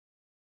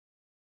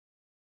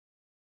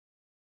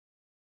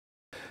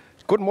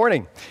Good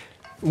morning.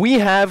 We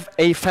have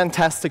a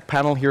fantastic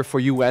panel here for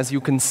you, as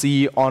you can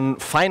see, on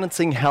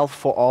financing health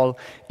for all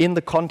in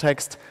the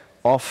context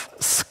of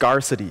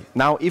scarcity.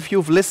 Now, if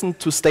you've listened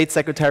to State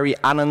Secretary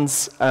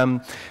Annen's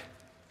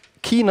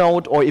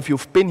keynote, or if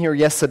you've been here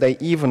yesterday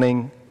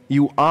evening,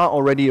 you are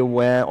already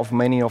aware of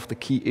many of the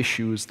key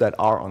issues that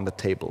are on the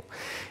table.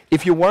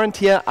 If you weren't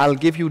here, I'll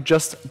give you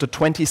just the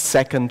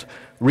 20-second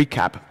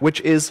recap, which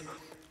is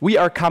we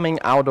are coming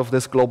out of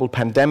this global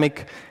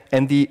pandemic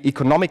and the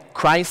economic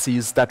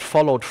crises that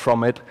followed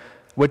from it,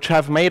 which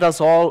have made us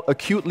all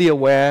acutely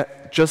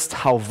aware just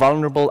how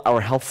vulnerable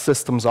our health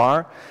systems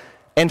are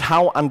and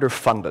how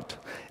underfunded.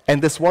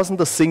 And this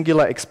wasn't a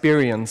singular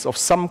experience of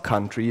some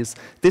countries.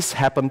 This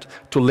happened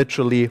to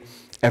literally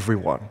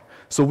everyone.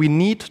 So we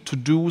need to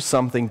do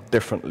something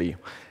differently.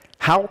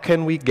 How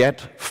can we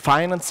get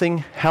financing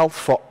health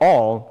for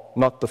all,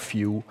 not the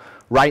few,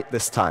 right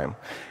this time,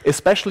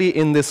 especially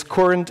in this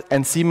current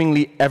and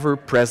seemingly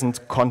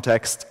ever-present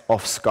context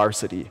of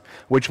scarcity,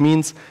 which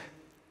means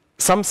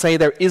some say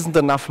there isn't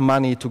enough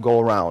money to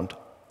go around,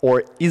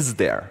 or is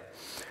there?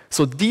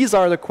 So these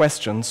are the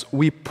questions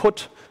we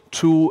put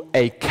to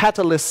a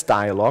catalyst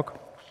dialogue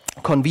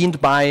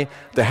convened by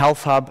the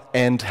Health Hub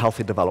and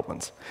Healthy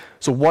Development.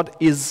 So what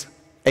is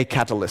a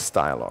catalyst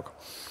dialogue?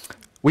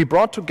 We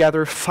brought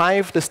together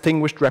 5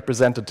 distinguished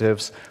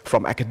representatives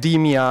from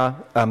academia,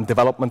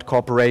 development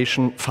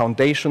cooperation,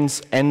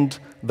 foundations, and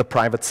the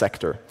private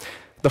sector.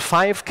 The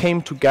 5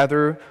 came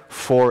together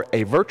for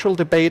a virtual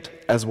debate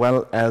as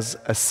well as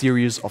a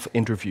series of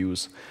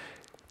interviews.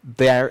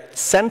 Their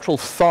central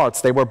thoughts,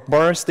 they were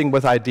bursting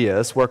with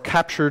ideas, were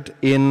captured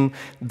in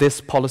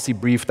this policy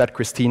brief that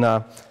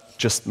Christina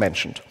just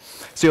mentioned.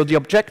 So the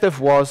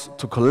objective was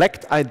to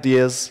collect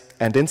ideas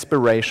and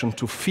inspiration,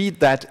 to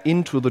feed that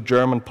into the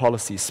German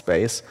policy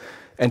space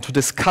and to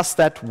discuss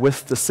that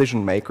with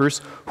decision makers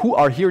who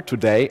are here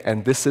today,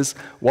 and this is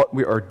what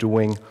we are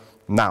doing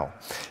now.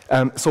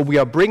 So we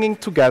are bringing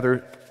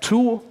together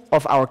 2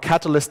 of our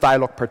Catalyst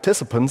Dialogue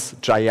participants,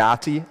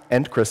 Jayati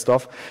and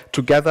Christoph,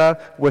 together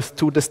with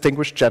 2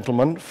 distinguished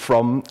gentlemen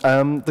from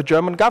the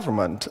German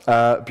government,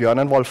 Björn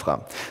and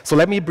Wolfram. So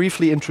let me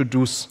briefly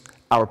introduce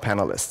our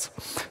panelists.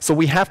 So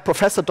we have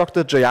Professor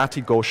Dr.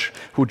 Jayati Ghosh,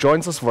 who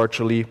joins us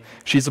virtually.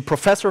 She's a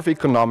professor of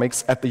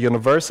economics at the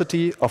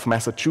University of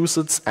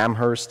Massachusetts,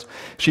 Amherst.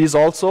 She is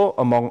also,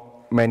 among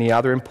many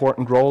other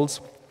important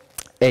roles,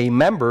 a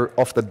member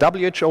of the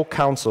WHO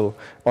Council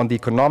on the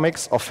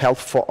Economics of Health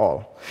for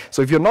All.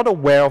 So if you're not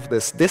aware of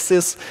this, this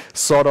is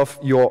sort of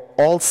your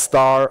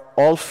all-star,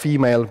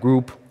 all-female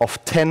group of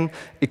 10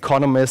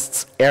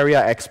 economists,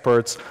 area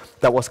experts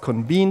that was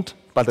convened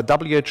by the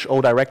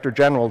WHO Director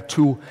General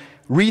to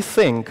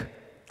rethink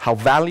how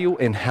value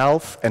in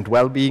health and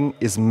well-being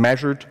is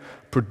measured,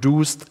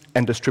 produced,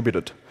 and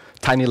distributed.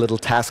 Tiny little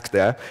task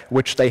there,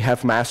 which they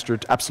have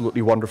mastered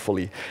absolutely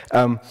wonderfully.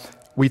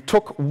 We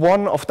took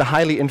one of the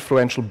highly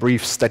influential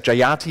briefs that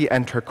Jayati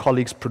and her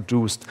colleagues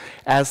produced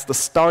as the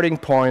starting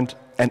point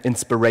and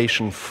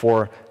inspiration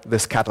for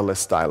this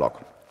Catalyst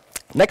Dialogue.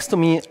 Next to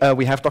me,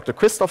 we have Dr.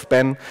 Christoph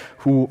Benn,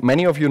 who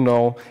many of you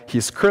know.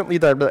 He's currently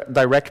the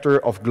Director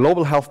of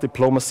Global Health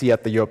Diplomacy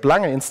at the Joep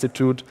Lange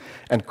Institute,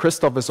 and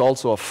Christoph is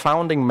also a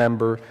founding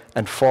member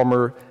and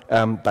former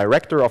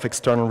Director of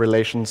External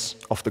Relations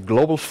of the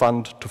Global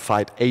Fund to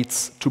Fight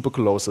AIDS,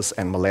 Tuberculosis,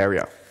 and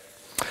Malaria.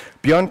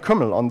 Björn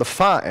Kümmel, on the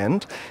far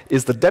end,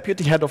 is the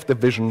Deputy Head of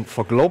Division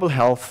for Global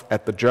Health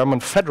at the German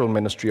Federal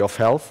Ministry of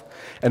Health,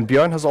 and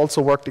Björn has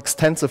also worked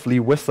extensively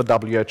with the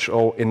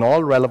WHO in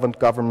all relevant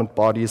government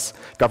bodies,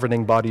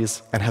 governing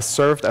bodies, and has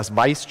served as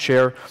Vice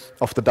Chair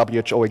of the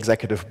WHO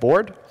Executive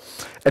Board.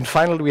 And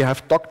finally, we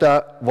have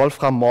Dr.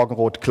 Wolfram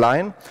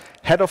Morgenroth-Klein,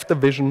 Head of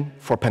Division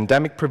for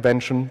Pandemic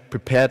Prevention,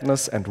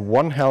 Preparedness and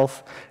One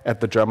Health at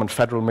the German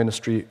Federal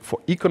Ministry for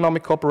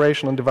Economic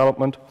Cooperation and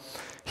Development.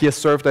 He has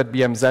served at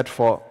BMZ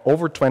for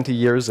over 20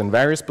 years in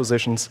various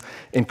positions,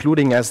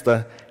 including as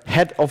the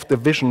Head of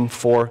Division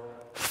for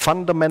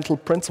Fundamental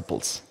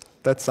Principles.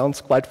 That sounds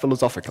quite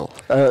philosophical.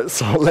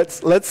 So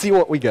let's see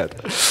what we get.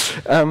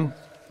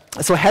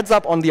 So heads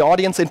up on the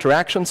audience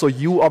interaction. So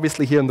you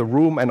obviously here in the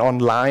room and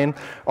online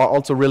are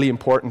also really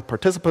important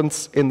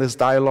participants in this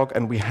dialogue,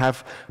 and we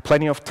have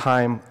plenty of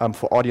time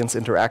for audience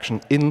interaction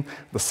in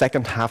the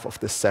second half of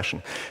this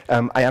session.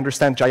 I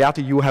understand,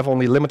 Jayati, you have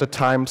only limited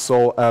time,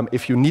 so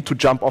if you need to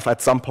jump off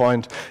at some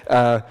point,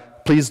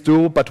 please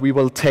do, but we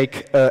will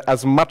take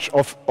as much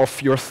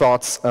of your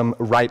thoughts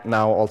right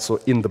now also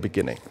in the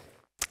beginning.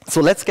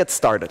 So let's get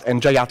started.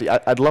 And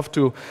Jayati, I'd love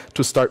to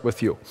start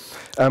with you.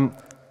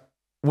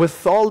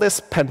 With all this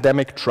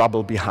pandemic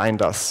trouble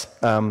behind us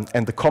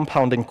and the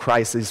compounding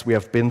crisis we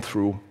have been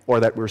through, or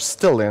that we're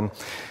still in,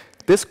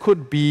 this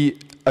could be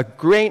a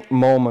great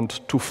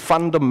moment to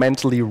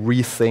fundamentally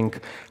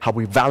rethink how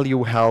we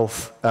value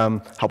health,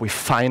 how we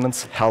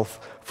finance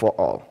health for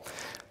all.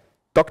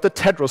 Dr.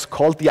 Tedros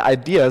called the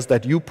ideas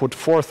that you put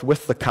forth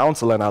with the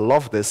Council, and I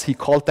love this, he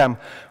called them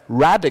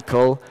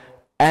radical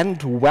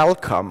and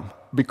welcome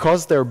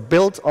because they're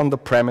built on the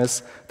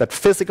premise that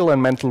physical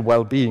and mental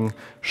well-being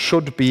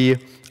should be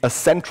a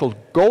central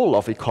goal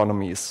of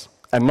economies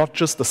and not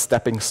just a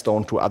stepping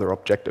stone to other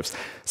objectives.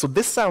 So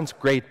this sounds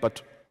great,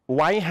 but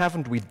why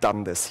haven't we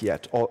done this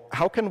yet? Or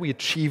how can we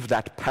achieve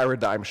that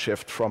paradigm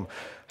shift from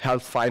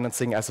health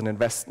financing as an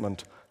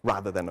investment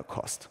rather than a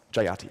cost?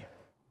 Jayati.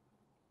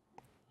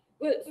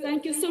 Well,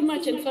 thank you so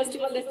much. And first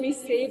of all, let me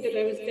say that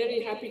I was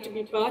very happy to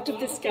be part of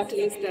this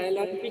Catalyst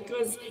dialogue,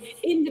 because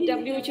in the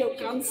WHO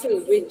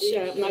Council, which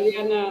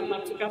Mariana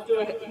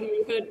Mazzucato, who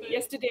you heard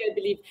yesterday, I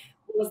believe,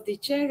 was the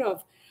chair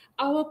of,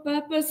 our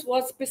purpose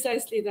was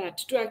precisely that,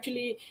 to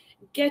actually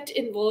get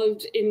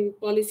involved in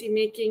policy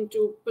making,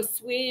 to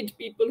persuade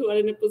people who are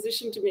in a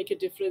position to make a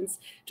difference,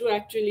 to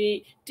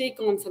actually take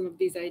on some of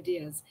these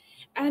ideas.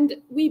 And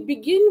we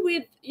begin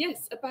with,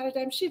 yes, a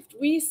paradigm shift.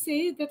 We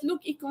say that,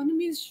 look,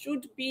 economies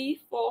should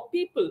be for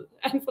people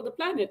and for the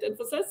planet and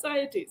for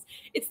societies.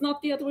 It's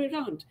not the other way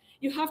around.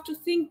 You have to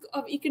think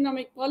of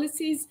economic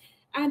policies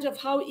and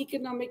of how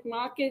economic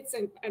markets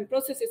and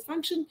processes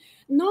function,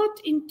 not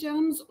in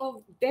terms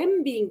of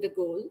them being the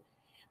goal,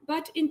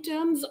 but in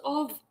terms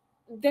of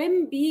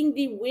them being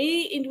the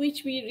way in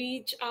which we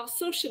reach our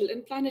social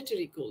and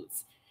planetary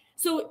goals.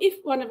 So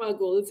if one of our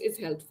goals is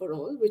health for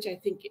all, which I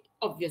think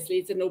obviously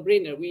it's a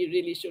no-brainer, we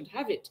really should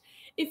have it.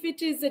 If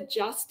it is a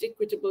just,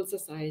 equitable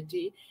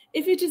society,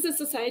 if it is a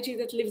society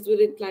that lives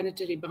within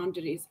planetary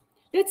boundaries,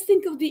 let's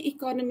think of the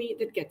economy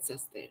that gets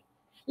us there.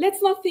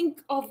 Let's not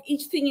think of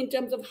each thing in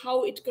terms of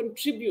how it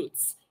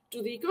contributes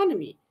to the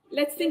economy.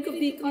 Let's think of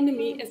the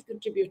economy as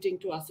contributing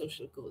to our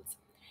social goals.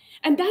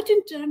 And that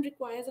in turn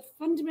requires a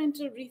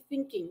fundamental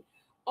rethinking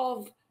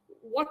of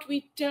what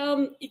we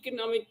term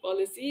economic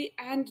policy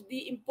and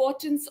the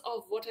importance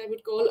of what I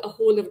would call a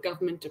whole of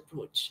government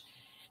approach.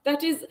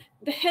 That is,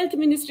 the health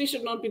ministry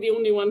should not be the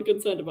only one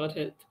concerned about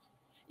health.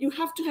 You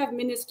have to have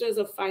ministers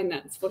of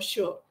finance for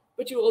sure,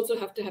 but you also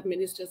have to have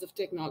ministers of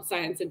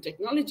science and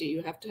technology.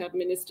 You have to have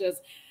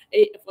ministers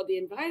for the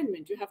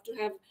environment. You have to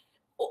have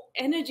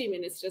energy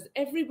ministers,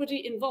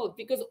 everybody involved,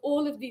 because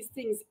all of these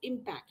things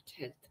impact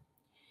health.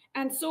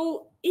 And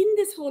so in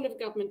this whole of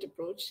government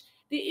approach,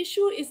 the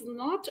issue is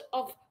not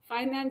of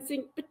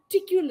financing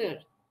particular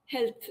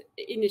health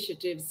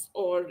initiatives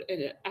or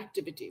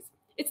activities.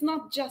 It's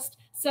not just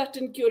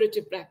certain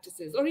curative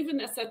practices or even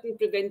a certain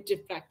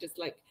preventive practice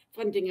like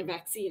funding a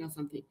vaccine or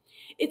something.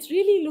 It's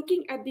really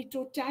looking at the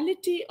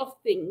totality of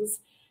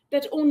things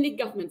that only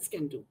governments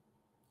can do.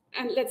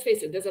 And let's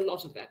face it, there's a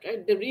lot of that,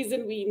 right? The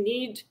reason we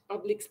need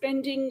public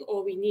spending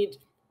or we need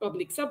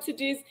public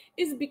subsidies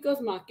is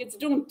because markets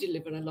don't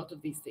deliver a lot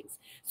of these things.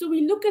 So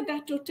we look at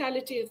that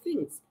totality of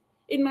things.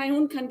 In my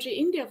own country,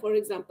 India, for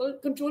example,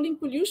 controlling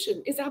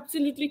pollution is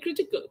absolutely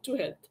critical to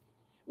health.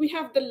 We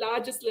have the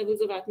largest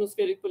levels of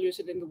atmospheric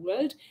pollution in the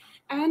world,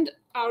 and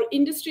our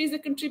industries are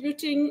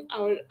contributing,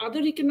 our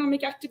other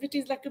economic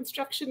activities like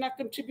construction are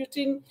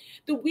contributing.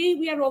 The way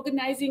we are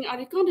organizing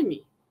our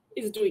economy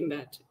is doing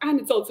that, and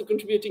it's also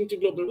contributing to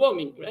global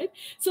warming, right?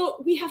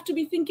 So we have to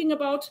be thinking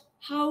about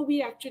how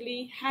we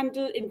actually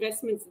handle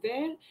investments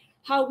there,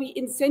 how we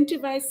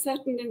incentivize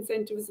certain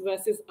incentives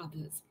versus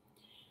others.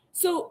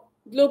 So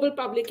global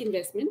public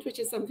investment, which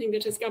is something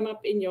that has come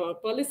up in your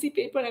policy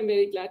paper, I'm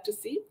very glad to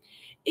see,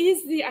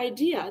 is the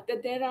idea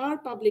that there are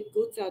public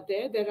goods out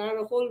there. There are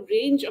a whole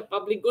range of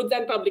public goods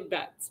and public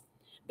bads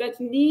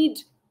that need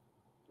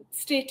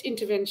state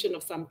intervention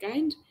of some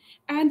kind.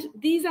 And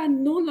these are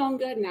no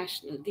longer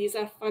national. These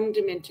are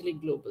fundamentally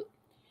global.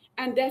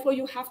 And therefore,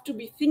 you have to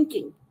be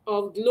thinking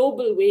of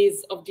global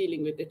ways of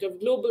dealing with it,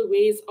 of global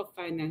ways of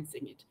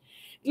financing it.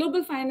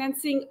 Global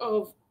financing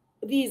of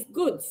these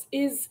goods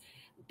is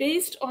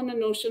based on a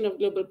notion of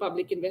global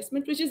public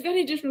investment, which is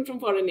very different from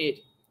foreign aid,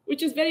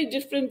 which is very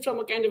different from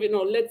a kind of,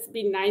 let's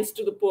be nice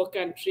to the poor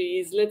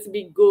countries, let's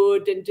be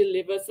good and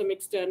deliver some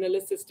external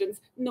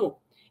assistance. No,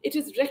 it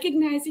is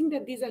recognizing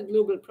that these are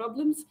global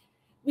problems.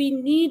 We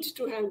need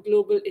to have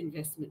global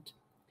investment.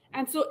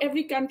 And so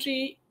every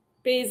country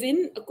pays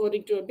in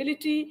according to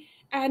ability,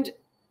 and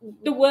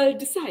the world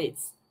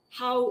decides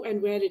how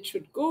and where it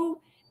should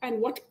go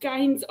and what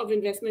kinds of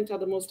investment are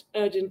the most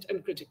urgent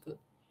and critical.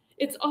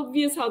 It's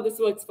obvious how this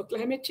works for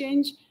climate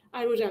change.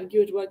 I would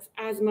argue it works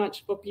as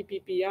much for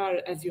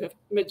PPPR as you have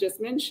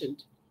just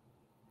mentioned.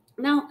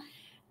 Now,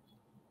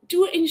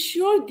 to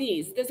ensure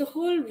these, there's a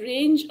whole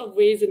range of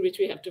ways in which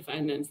we have to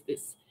finance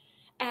this.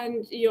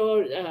 And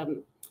your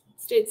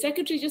State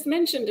Secretary just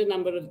mentioned a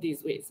number of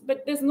these ways,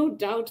 but there's no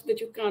doubt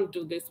that you can't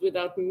do this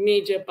without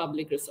major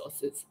public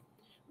resources.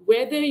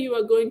 Whether you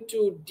are going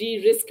to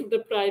de-risk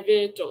the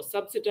private or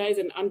subsidize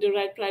and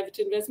underwrite private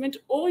investment,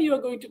 or you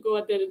are going to go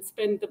out there and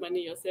spend the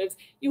money yourselves,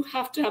 you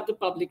have to have the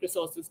public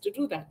resources to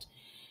do that.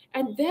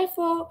 And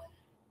therefore,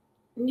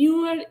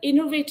 newer,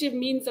 innovative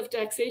means of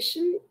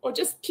taxation, or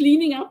just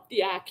cleaning up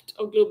the act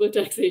of global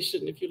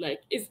taxation, if you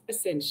like, is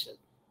essential.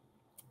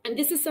 And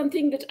this is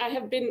something that I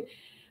have been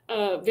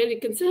very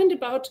concerned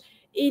about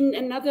in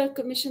another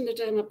commission that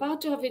I'm a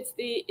part of. It's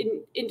the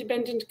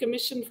Independent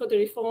Commission for the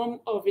Reform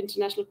of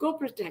International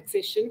Corporate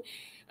Taxation,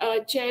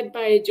 chaired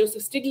by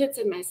Joseph Stiglitz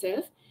and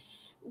myself,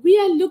 we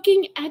are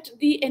looking at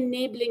the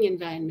enabling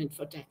environment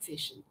for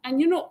taxation.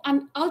 And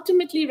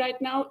ultimately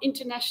right now,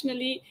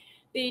 internationally,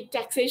 the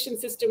taxation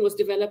system was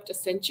developed a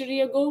century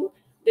ago.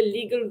 The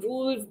legal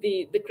rules,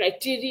 the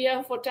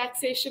criteria for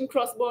taxation,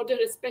 cross-border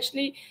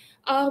especially,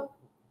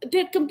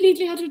 they're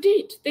completely out of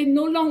date. They're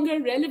no longer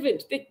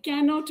relevant. They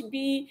cannot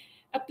be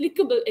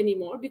applicable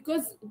anymore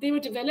because they were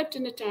developed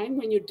in a time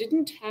when you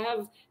didn't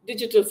have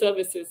digital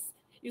services.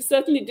 You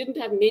certainly didn't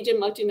have major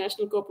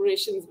multinational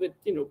corporations with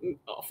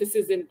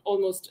offices in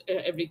almost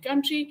every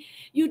country.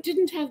 You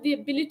didn't have the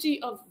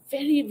ability of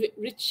very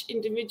rich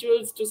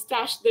individuals to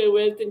stash their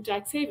wealth in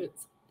tax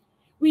havens.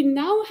 We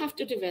now have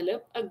to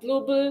develop a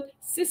global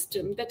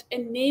system that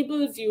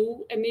enables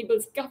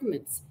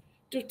governments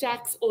to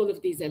tax all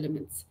of these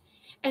elements.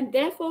 And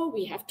therefore,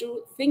 we have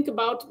to think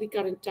about the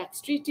current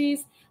tax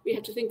treaties. We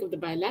have to think of the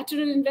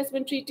bilateral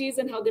investment treaties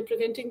and how they're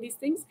preventing these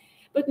things.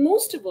 But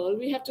most of all,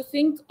 we have to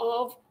think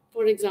of,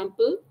 for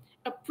example,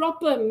 a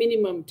proper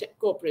minimum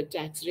corporate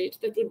tax rate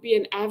that would be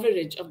an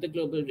average of the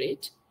global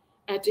rate.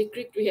 At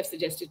ICRIC, we have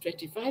suggested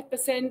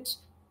 25%,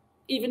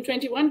 even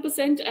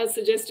 21%, as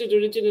suggested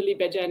originally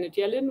by Janet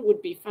Yellen,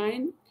 would be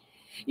fine.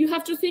 You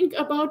have to think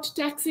about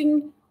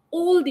taxing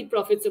all the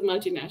profits of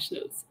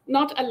multinationals,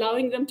 not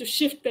allowing them to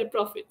shift their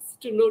profits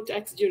to low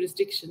tax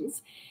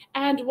jurisdictions.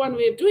 And one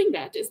way of doing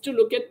that is to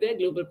look at their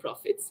global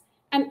profits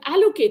and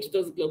allocate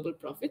those global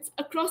profits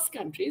across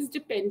countries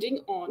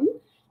depending on,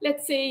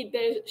 let's say,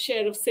 their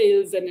share of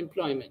sales and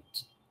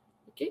employment.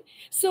 Okay,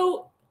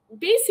 so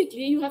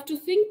basically you have to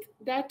think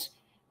that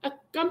a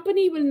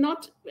company will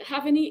not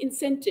have any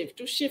incentive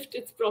to shift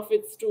its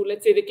profits to,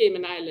 let's say, the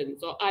Cayman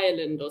Islands or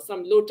Ireland or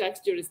some low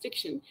tax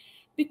jurisdiction,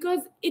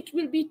 because it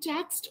will be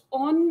taxed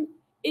on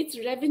its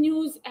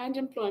revenues and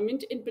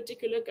employment in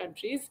particular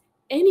countries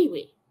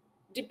anyway,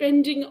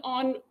 depending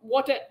on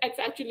what it's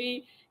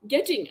actually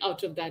getting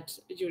out of that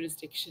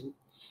jurisdiction.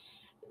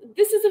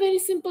 This is a very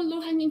simple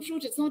low-hanging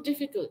fruit. It's not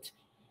difficult.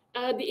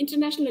 The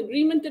international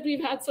agreement that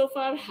we've had so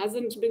far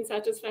hasn't been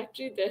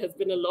satisfactory. There has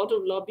been a lot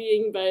of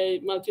lobbying by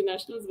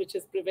multinationals, which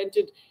has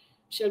prevented,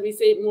 shall we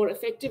say, more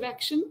effective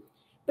action.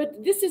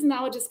 But this is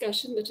now a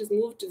discussion that has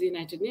moved to the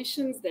United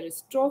Nations. There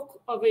is talk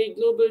of a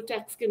global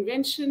tax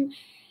convention.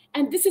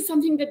 And this is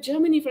something that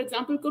Germany, for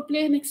example, could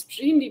play an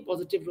extremely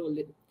positive role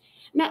in.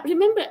 Now,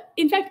 remember,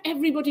 in fact,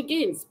 everybody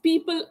gains.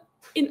 People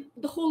in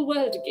the whole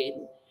world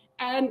gain,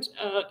 and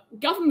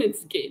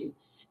governments gain.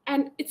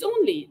 And it's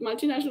only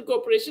multinational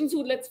corporations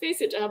who, let's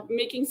face it, are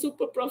making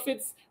super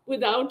profits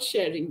without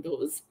sharing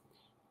those,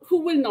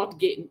 who will not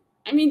gain.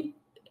 I mean,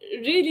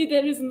 really,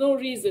 there is no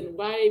reason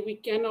why we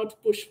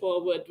cannot push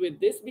forward with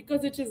this,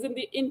 because it is in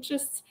the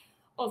interests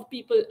of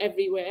people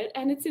everywhere,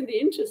 and it's in the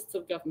interests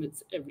of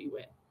governments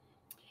everywhere.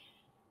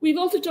 We've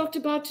also talked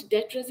about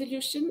debt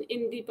resolution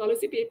in the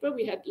policy paper.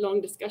 We had long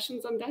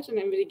discussions on that, and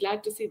I'm very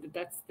glad to see that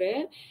that's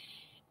there.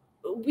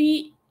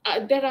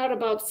 There are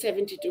about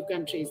 72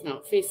 countries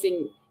now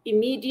facing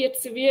immediate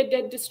severe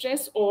debt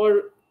distress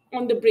or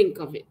on the brink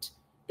of it.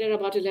 There are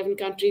about 11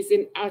 countries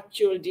in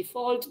actual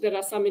default. There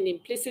are some in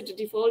implicit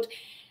default.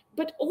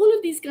 But all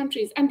of these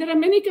countries, and there are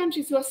many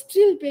countries who are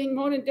still paying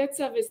more in debt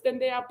service than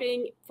they are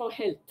paying for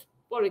health,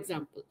 for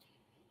example.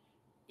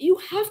 You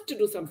have to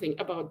do something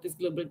about this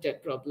global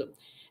debt problem.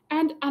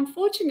 And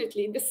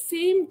unfortunately, the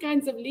same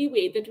kinds of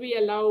leeway that we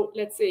allow,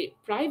 let's say,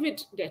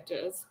 private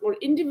debtors or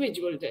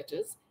individual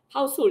debtors,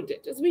 household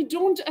debtors, we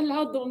don't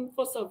allow them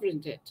for sovereign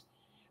debt.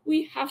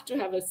 We have to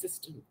have a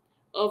system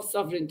of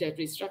sovereign debt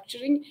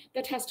restructuring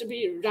that has to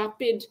be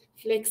rapid,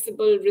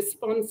 flexible,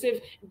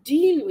 responsive,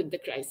 deal with the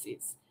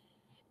crises.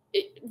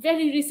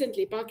 Very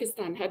recently,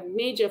 Pakistan had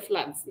major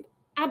floods,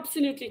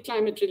 absolutely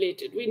climate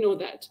related, we know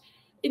that,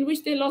 in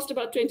which they lost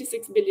about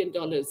 $26 billion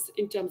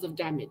in terms of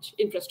damage,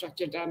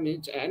 infrastructure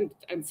damage,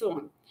 and so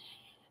on.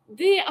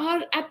 They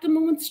are at the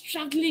moment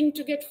struggling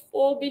to get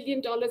 $4 billion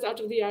out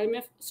of the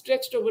IMF,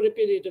 stretched over a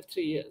period of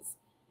 3 years.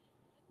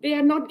 They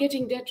are not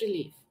getting debt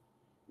relief.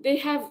 They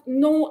have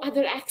no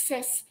other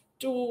access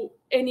to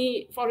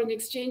any foreign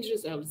exchange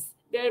reserves.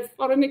 Their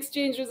foreign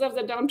exchange reserves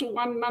are down to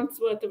 1 month's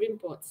worth of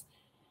imports.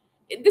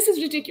 This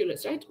is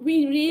ridiculous, right?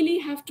 We really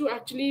have to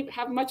actually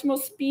have much more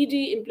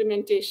speedy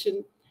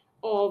implementation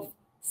of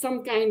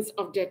some kinds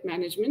of debt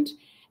management,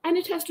 and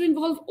it has to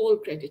involve all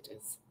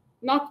creditors,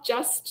 not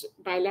just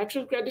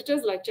bilateral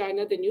creditors like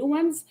China, the new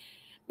ones,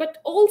 but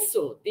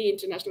also the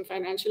international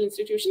financial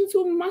institutions,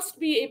 who must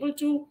be able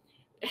to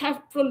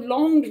have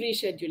prolonged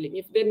rescheduling.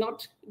 If they're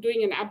not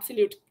doing an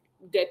absolute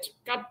debt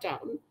cut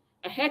down,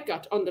 a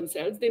haircut on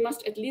themselves, they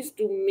must at least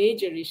do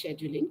major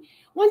rescheduling.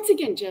 Once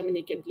again,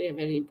 Germany can play a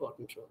very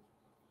important role.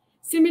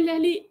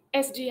 Similarly,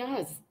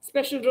 SDRs,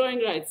 special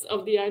drawing rights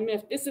of the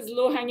IMF, this is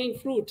low-hanging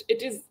fruit.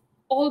 It is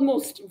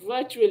almost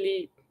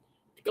virtually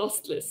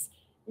costless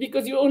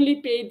because you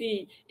only pay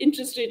the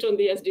interest rate on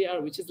the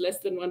SDR, which is less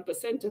than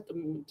 1% at the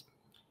moment.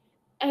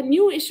 A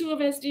new issue of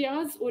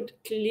SDRs would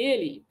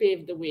clearly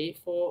pave the way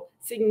for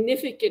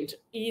significant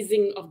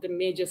easing of the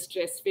major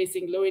stress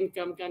facing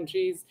low-income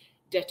countries,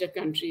 debtor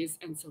countries,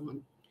 and so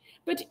on.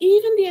 But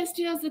even the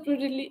SDRs that were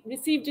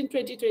received in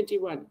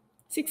 2021,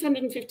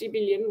 650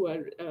 billion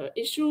were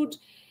issued.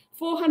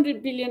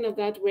 400 billion of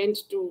that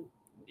went to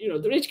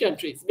the rich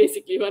countries,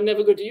 basically, who are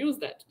never going to use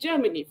that.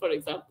 Germany, for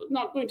example,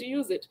 not going to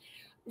use it.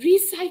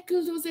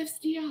 Recycle those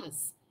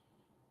SDRs.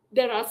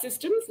 There are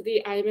systems.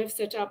 The IMF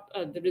set up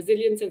the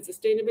Resilience and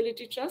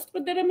Sustainability Trust,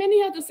 but there are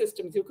many other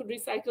systems. You could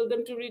recycle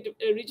them to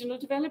regional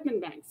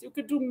development banks. You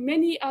could do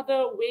many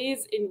other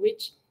ways in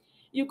which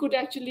you could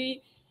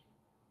actually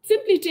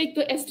simply take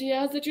the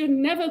SDRs that you're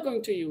never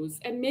going to use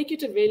and make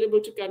it available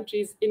to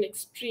countries in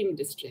extreme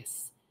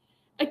distress.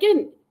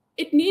 Again,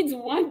 it needs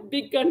one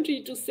big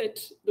country to set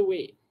the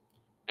way.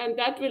 And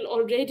that will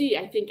already,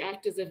 I think,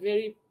 act as a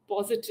very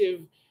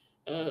positive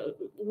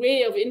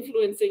way of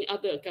influencing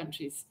other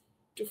countries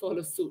to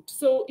follow suit.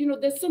 So,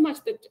 there's so much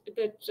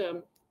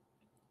that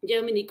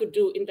Germany could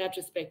do in that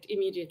respect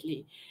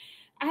immediately.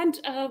 And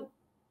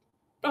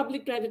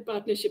public-private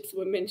partnerships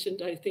were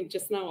mentioned, I think,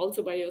 just now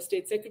also by your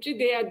State Secretary.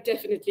 They are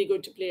definitely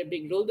going to play a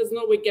big role. There's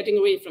no way getting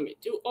away from it.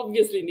 You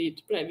obviously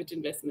need private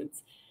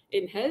investments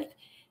in health.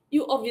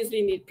 You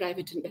obviously need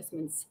private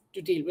investments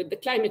to deal with the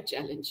climate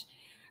challenge.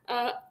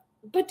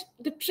 But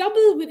the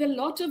trouble with a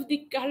lot of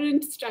the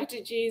current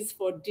strategies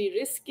for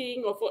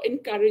de-risking or for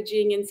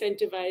encouraging,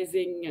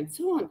 incentivizing, and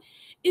so on,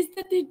 is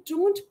that they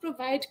don't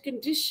provide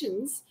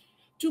conditions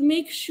to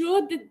make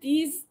sure that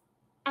these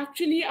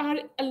actually are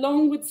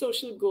along with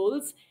social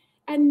goals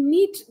and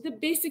meet the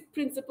basic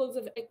principles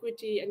of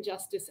equity and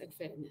justice and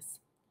fairness.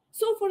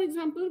 So, for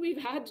example,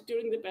 we've had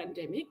during the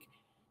pandemic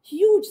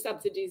huge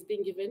subsidies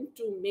being given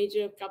to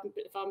major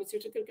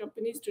pharmaceutical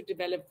companies to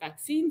develop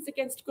vaccines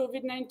against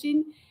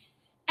COVID-19.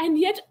 And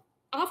yet,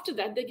 after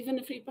that, they're given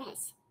a free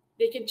pass.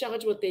 They can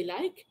charge what they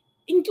like,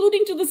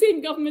 including to the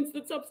same governments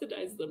that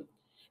subsidize them.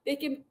 They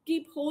can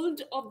keep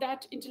hold of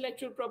that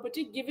intellectual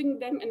property, giving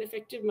them an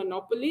effective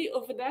monopoly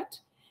over that,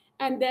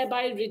 and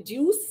thereby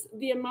reduce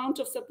the amount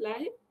of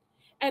supply,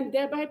 and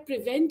thereby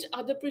prevent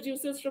other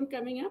producers from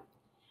coming up.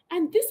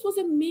 And this was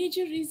a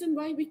major reason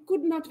why we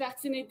could not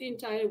vaccinate the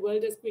entire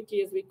world as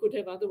quickly as we could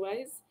have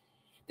otherwise.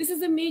 This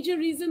is a major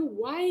reason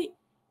why,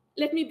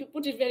 let me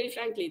put it very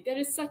frankly, there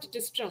is such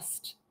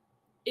distrust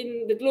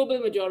in the global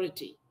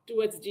majority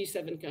towards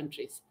G7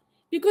 countries,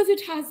 because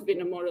it has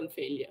been a moral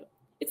failure.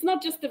 It's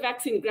not just the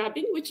vaccine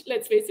grabbing, which,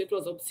 let's face it,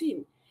 was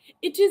obscene.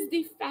 It is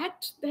the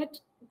fact that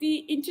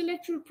the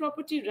intellectual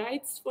property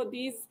rights for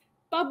these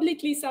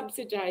publicly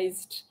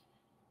subsidized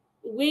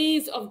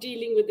ways of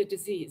dealing with the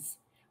disease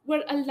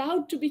were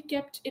allowed to be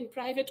kept in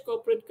private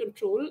corporate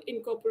control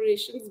in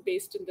corporations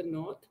based in the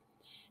North.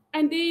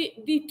 And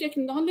the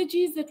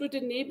technologies that would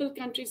enable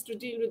countries to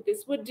deal with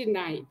this were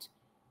denied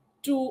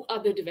to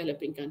other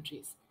developing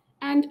countries.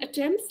 And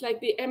attempts like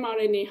the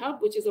mRNA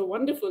hub, which is a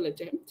wonderful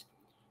attempt,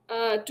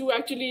 to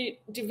actually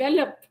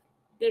develop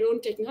their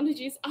own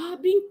technologies, are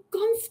being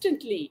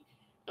constantly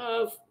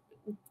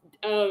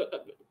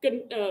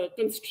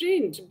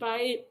constrained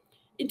by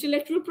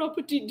intellectual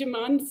property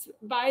demands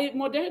by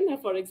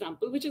Moderna, for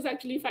example, which is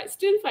actually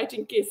still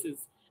fighting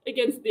cases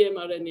against the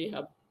mRNA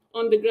hub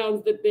on the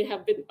grounds that they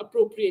have been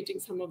appropriating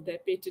some of their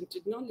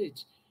patented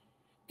knowledge.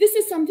 This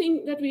is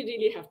something that we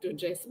really have to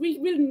address. We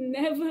will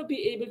never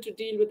be able to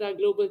deal with our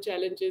global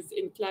challenges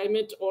in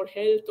climate or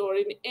health or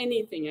in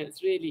anything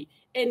else, really,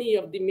 any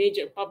of the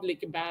major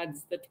public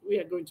bads that we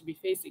are going to be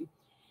facing,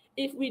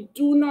 if we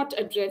do not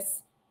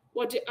address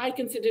what I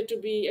consider to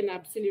be an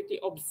absolutely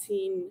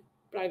obscene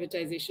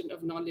privatization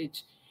of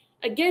knowledge.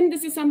 Again,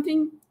 this is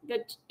something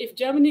that if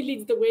Germany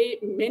leads the way,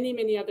 many,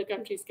 many other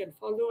countries can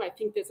follow. I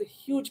think there's a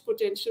huge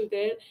potential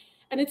there.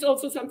 And it's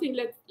also something,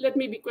 let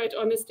me be quite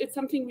honest, it's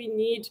something we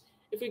need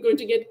if we're going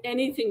to get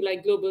anything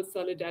like global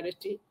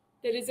solidarity.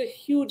 There is a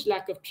huge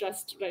lack of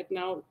trust right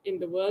now in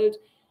the world.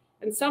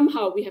 And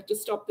somehow we have to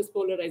stop this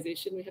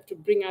polarization. We have to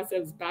bring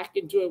ourselves back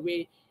into a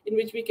way in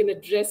which we can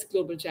address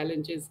global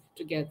challenges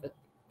together.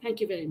 Thank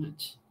you very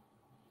much.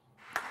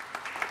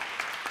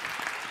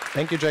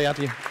 Thank you,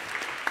 Jayati.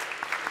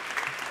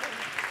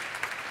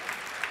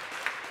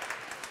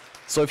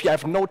 So if you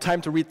have no time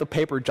to read the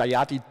paper,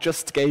 Jayati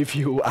just gave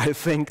you, I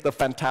think, the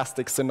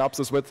fantastic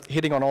synopsis with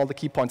hitting on all the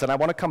key points. And I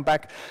want to come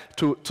back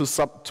to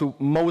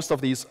most of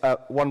these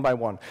one by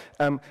one.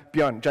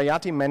 Björn,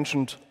 Jayati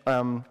mentioned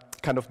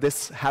kind of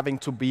this having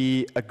to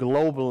be a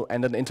global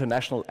and an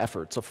international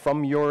effort. So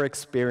from your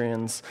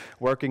experience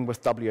working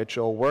with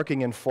WHO,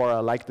 working in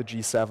fora like the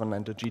G7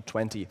 and the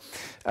G20,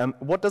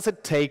 what does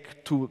it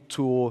take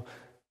to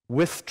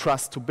with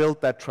trust, to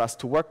build that trust,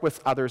 to work with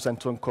others and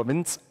to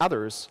convince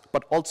others,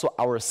 but also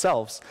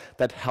ourselves,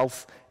 that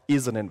health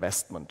is an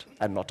investment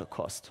and not a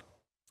cost?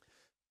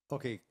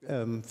 Okay,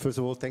 first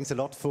of all, thanks a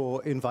lot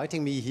for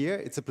inviting me here.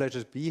 It's a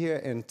pleasure to be here,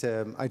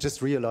 and I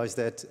just realized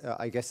that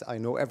I guess I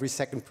know every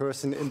second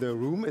person in the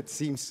room. It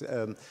seems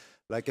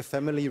like a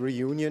family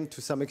reunion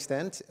to some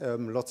extent.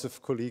 Lots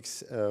of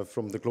colleagues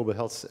from the global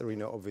health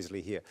arena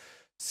obviously here.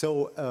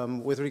 So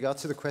with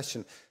regards to the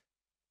question,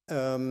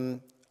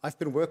 I've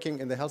been working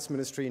in the health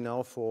ministry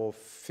now for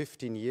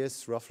 15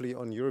 years, roughly,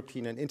 on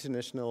European and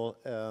international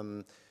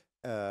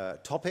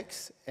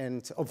topics,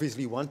 and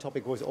obviously one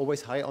topic was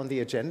always high on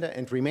the agenda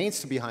and remains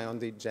to be high on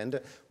the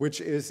agenda,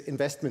 which is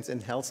investments in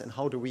health and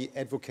how do we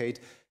advocate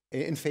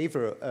in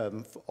favor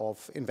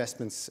of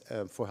investments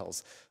for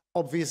health.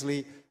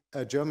 Obviously,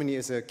 Germany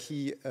is a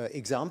key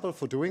example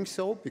for doing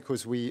so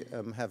because we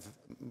have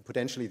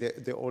potentially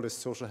the oldest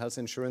social health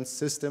insurance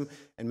system,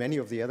 and many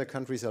of the other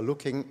countries are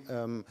looking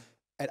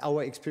at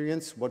our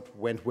experience, what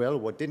went well,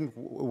 what didn't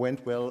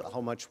went well, how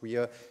much we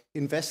are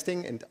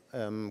investing, and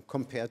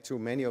compared to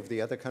many of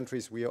the other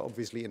countries, we are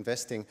obviously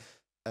investing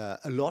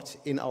a lot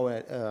in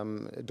our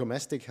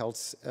domestic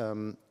health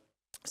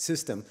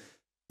system.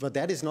 But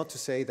that is not to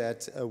say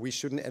that we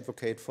shouldn't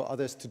advocate for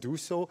others to do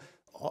so.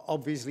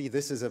 Obviously,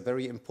 this is a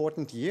very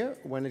important year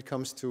when it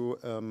comes to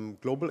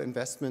global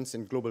investments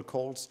and global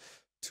calls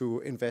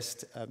to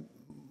invest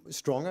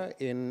stronger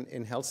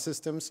in health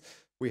systems.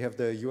 We have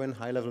the UN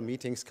high-level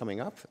meetings coming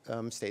up.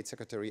 State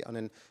Secretary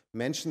Annen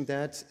mentioned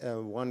that.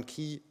 One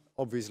key,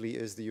 obviously,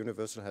 is the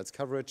universal health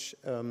coverage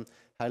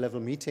high-level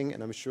meeting,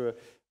 and I'm sure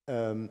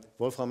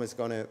Wolfram is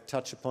going to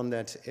touch upon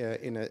that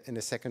in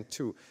a second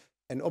too.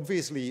 And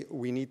obviously,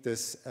 we need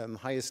this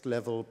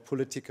highest-level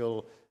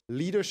political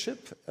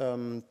leadership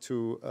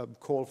to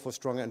call for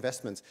stronger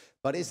investments.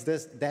 But is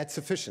that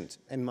sufficient?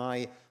 And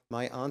my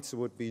answer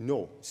would be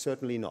no,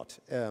 certainly not.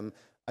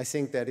 I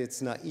think that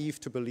it's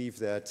naive to believe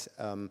that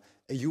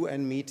a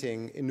UN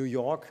meeting in New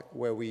York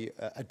where we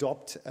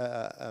adopt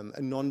a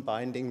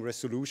non-binding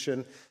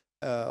resolution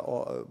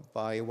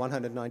by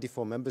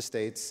 194 member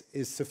states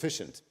is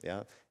sufficient.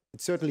 Yeah?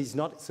 It certainly is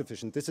not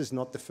sufficient. This is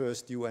not the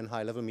first UN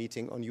high-level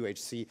meeting on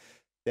UHC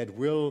that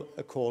will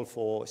call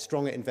for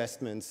stronger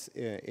investments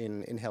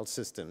in health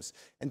systems.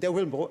 And there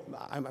will,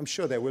 I'm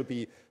sure there will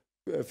be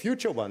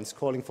future ones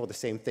calling for the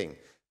same thing.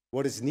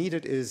 What is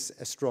needed is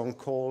a strong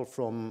call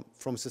from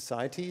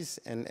societies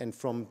and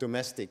from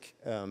domestic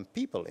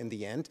people in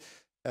the end.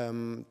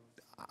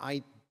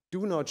 I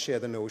do not share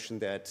the notion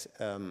that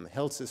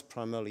health is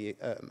primarily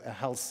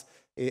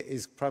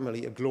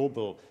a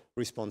global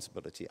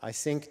responsibility. I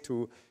think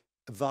to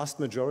a vast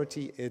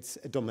majority it's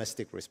a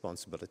domestic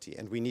responsibility,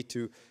 and we need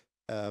to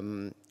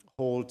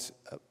hold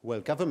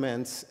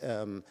governments,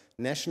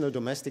 national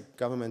domestic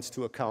governments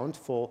to account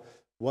for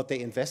what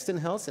they invest in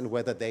health and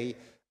whether they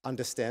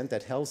understand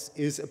that health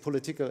is a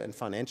political and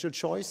financial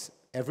choice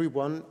every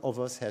one of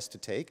us has to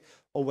take,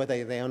 or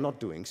whether they are not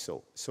doing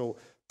so. So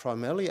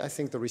primarily, I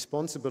think the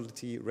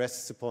responsibility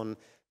rests upon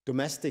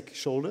domestic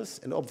shoulders,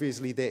 and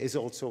obviously there is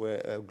also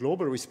a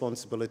global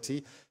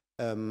responsibility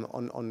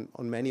on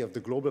many of the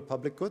global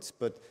public goods,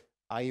 but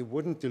I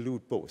wouldn't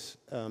dilute both.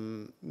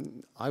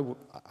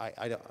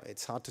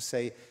 It's hard to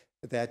say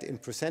that in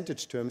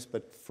percentage terms,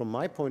 but from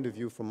my point of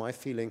view, from my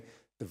feeling,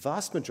 the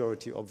vast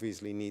majority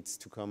obviously needs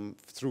to come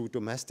through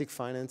domestic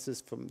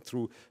finances,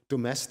 through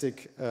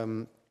domestic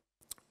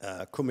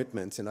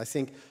commitments. And I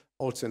think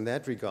also in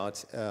that regard,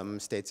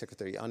 State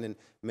Secretary Annen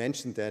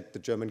mentioned that the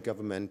German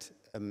government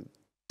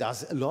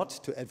does a lot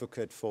to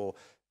advocate for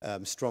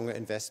stronger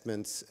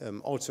investments.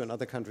 Also in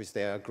other countries,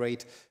 there are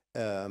great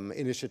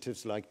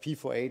initiatives like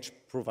P4H,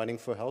 Providing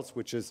for Health,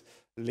 which is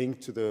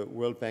linked to the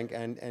World Bank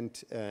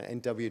and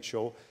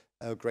WHO.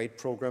 Great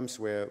programs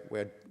where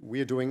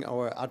we're doing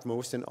our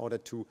utmost in order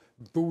to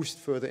boost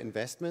further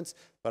investments.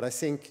 But I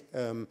think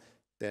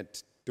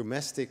that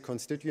domestic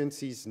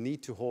constituencies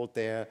need to hold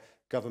their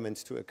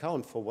governments to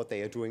account for what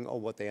they are doing or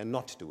what they are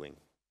not doing.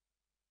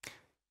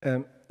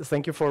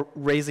 Thank you for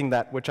raising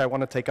that, which I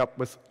want to take up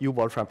with you,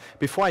 Wolfram.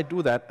 Before I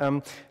do that,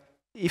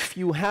 if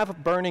you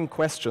have burning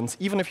questions,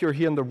 even if you're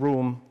here in the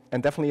room,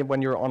 and definitely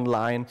when you're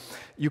online,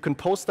 you can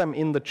post them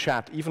in the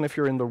chat. Even if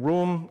you're in the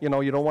room, you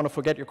don't want to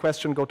forget your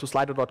question, go to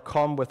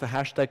slido.com with the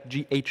hashtag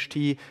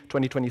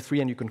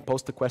GHT2023, and you can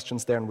post the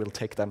questions there, and we'll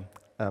take them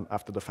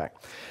after the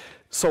fact.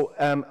 So,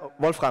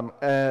 Wolfram,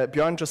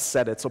 Björn just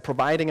said it. So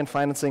providing and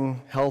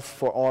financing health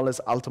for all is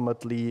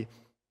ultimately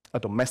a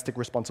domestic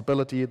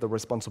responsibility, the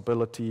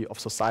responsibility of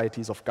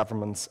societies, of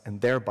governments,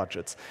 and their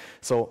budgets.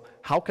 So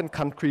how can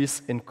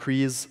countries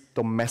increase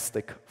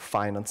domestic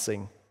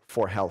financing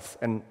for health?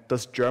 And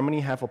does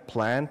Germany have a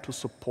plan to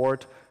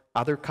support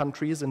other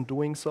countries in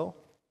doing so?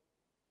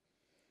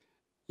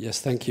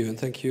 Yes, thank you, and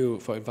thank you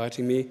for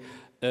inviting me.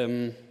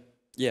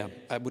 Yeah,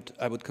 I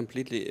would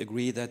completely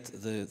agree that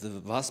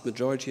the vast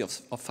majority of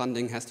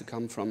funding has to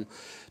come from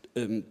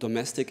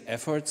domestic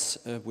efforts,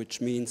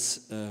 which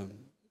means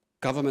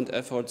government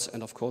efforts,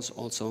 and of course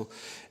also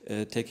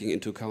taking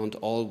into account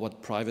all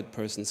what private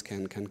persons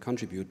can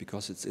contribute,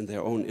 because it's in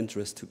their own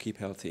interest to keep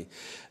healthy.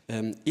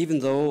 Even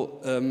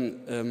though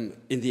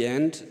in the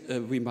end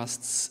we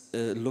must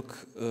look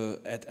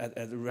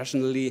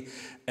rationally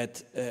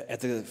at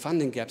the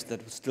funding gaps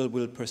that still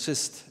will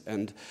persist,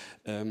 and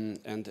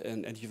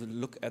you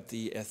look at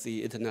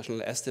the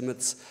international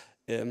estimates.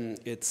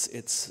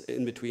 It's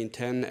in between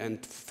 10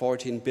 and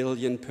 14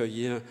 billion per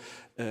year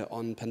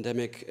on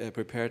pandemic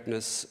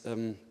preparedness,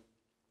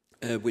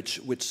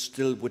 which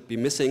still would be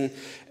missing.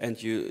 And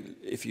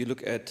if you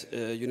look at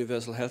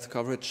universal health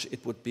coverage,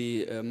 it would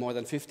be more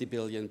than 50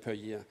 billion per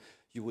year.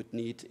 you would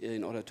need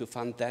in order to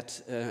fund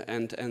that,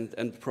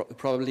 and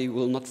probably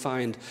will not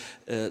find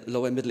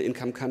low and middle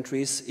income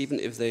countries, even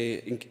if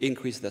they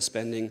increase their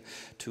spending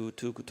to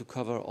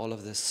cover all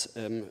of this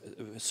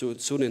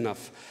soon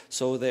enough.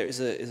 So there is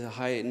a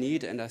high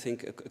need, and I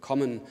think a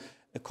common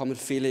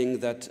feeling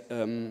that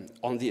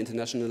on the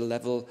international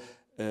level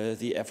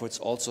the efforts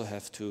also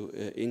have to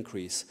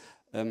increase.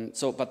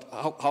 But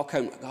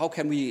how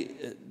can we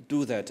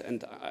do that?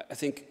 And I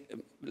think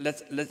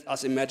let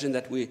us imagine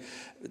that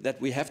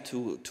we have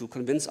to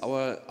convince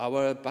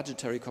our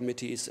budgetary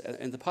committees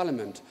in the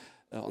Parliament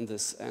on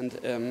this.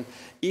 And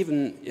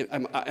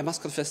I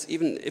must confess,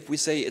 even if we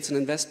say it's an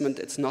investment,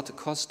 it's not a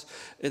cost,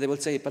 they will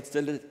say, but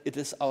still it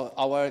is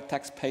our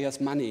taxpayers'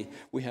 money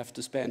we have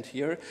to spend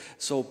here.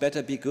 So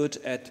better be good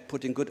at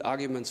putting good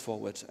arguments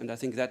forward. And I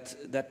think that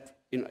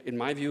in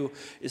my view,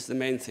 is the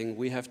main thing.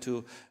 We have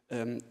to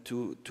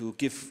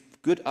give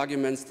good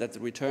arguments that the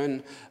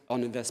return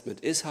on investment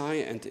is high,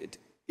 and it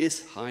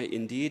is high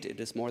indeed. It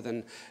is more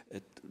than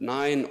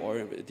 9,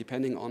 or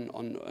depending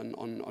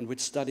on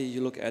which study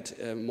you look at,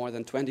 more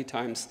than 20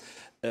 times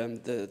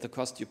the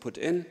cost you put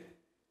in.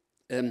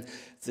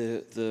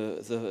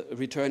 The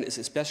return is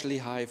especially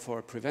high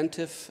for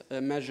preventive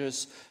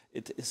measures.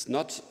 It is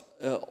not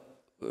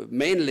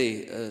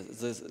mainly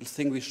the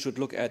thing we should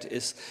look at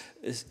is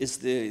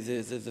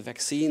the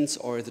vaccines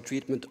or the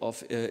treatment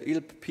of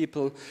ill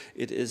people.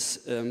 It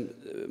is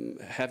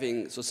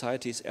having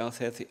societies as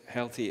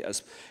healthy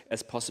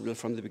as possible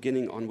from the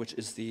beginning on, which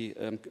is the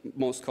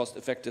most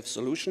cost-effective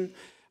solution.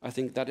 I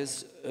think that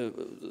is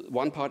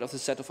one part of the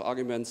set of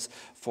arguments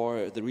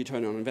for the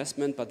return on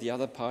investment, but the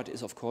other part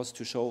is, of course,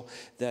 to show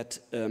that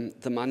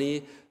the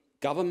money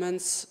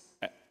governments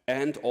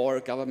or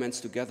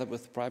governments together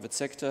with private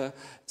sector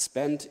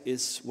spend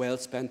is well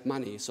spent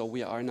money. So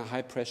we are in a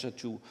high pressure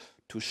to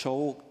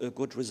show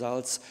good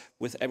results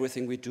with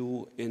everything we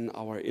do in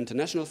our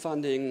international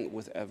funding,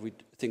 with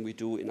everything we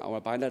do in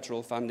our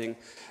bilateral funding,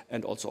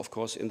 and also, of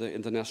course, in the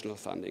international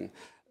funding.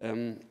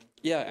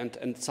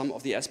 And some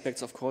of the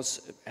aspects, of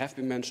course, have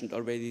been mentioned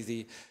already.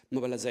 The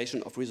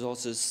mobilization of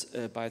resources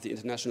by the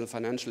international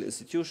financial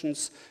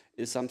institutions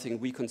is something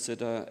we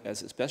consider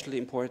as especially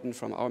important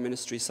from our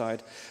ministry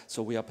side.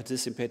 So we are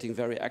participating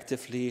very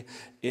actively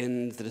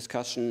in the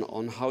discussion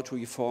on how to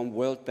reform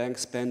World Bank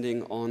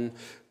spending on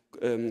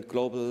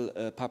global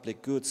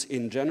public goods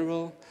in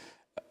general,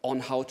 on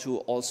how to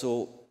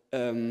also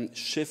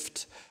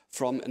shift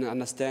from an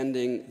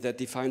understanding that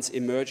defines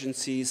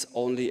emergencies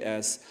only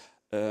as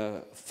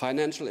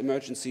financial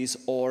emergencies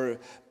or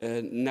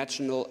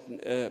natural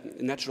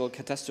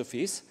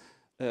catastrophes,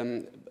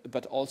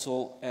 but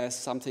also as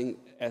something,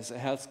 as a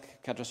health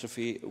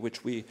catastrophe,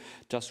 which we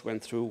just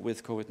went through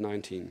with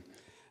COVID-19.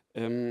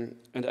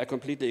 And I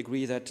completely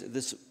agree that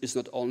this is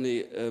not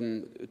only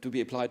to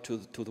be applied to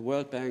the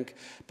World Bank,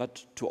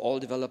 but to all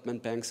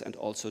development banks and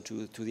also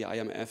to the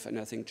IMF. And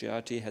I think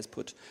Jayati has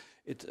put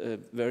it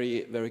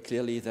very, very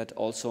clearly that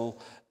also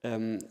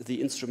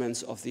the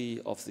instruments of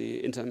the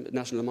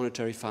International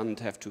Monetary Fund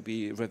have to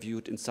be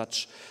reviewed in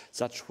such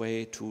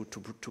way to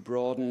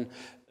broaden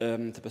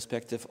the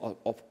perspective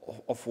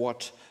of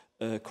what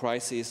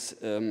crises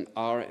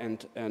are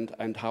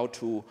and how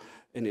to,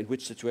 and in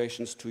which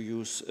situations to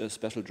use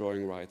special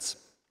drawing rights.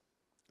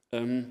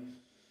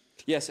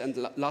 Yes, and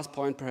last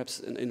point,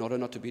 perhaps in order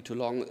not to be too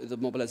long, the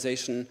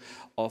mobilization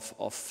of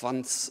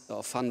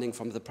funding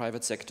from the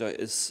private sector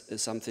is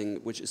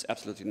something which is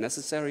absolutely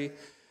necessary.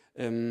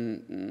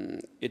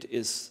 It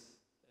is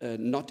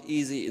not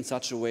easy in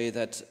such a way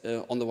that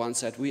on the one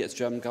side we as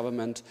German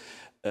government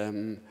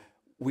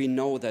we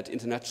know that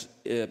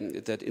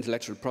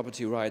intellectual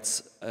property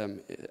rights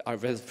are a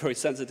very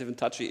sensitive and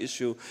touchy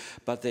issue,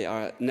 but they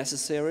are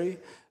necessary.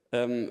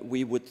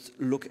 We would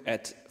look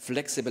at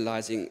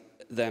flexibilizing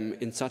them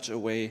in such a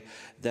way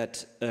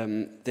that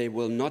they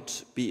will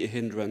not be a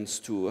hindrance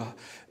to a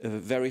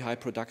very high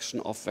production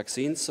of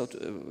vaccines. So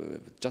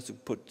just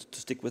to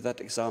stick with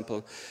that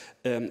example,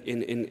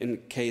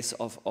 in case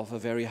of a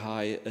very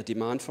high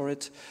demand for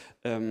it,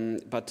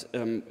 but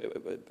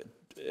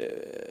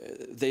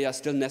they are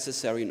still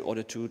necessary in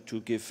order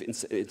to give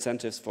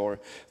incentives for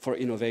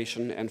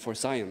innovation and for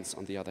science,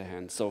 on the other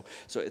hand. So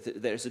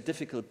there's a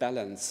difficult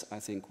balance, I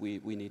think,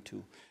 we need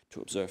to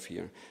observe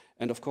here.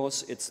 And of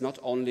course, it's not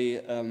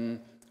only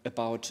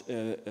about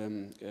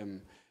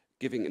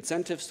giving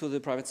incentives to the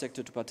private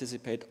sector to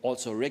participate,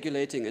 also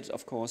regulating it,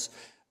 of course,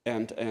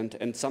 and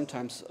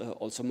sometimes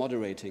also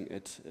moderating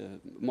it,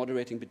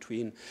 moderating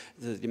between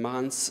the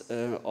demands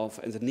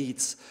and the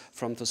needs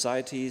from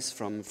societies,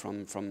 from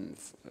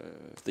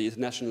the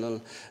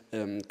international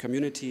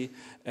community,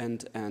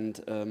 and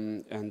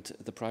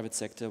the private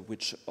sector,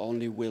 which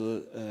only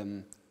will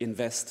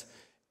invest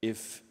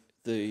if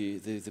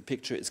the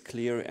picture is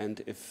clear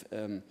and if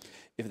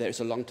there is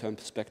a long-term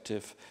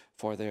perspective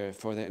for their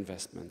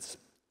investments.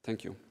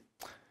 Thank you.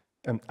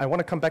 I want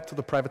to come back to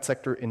the private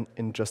sector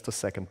in just a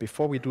second.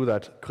 Before we do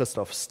that,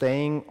 Christoph,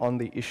 staying on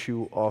the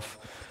issue of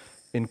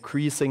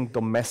increasing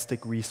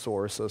domestic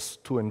resources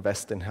to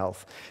invest in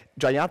health.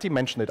 Jayati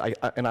mentioned it,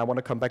 and I want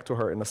to come back to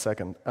her in a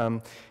second.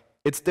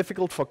 It's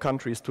difficult for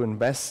countries to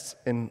invest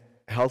in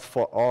health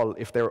for all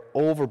if they're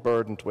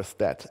overburdened with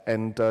debt.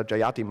 And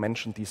Jayati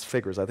mentioned these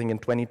figures. I think in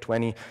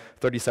 2020,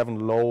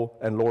 37 low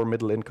and lower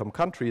middle income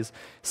countries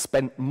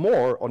spent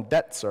more on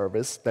debt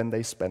service than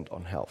they spent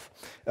on health.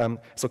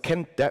 So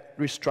can debt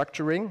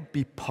restructuring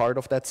be part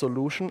of that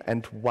solution,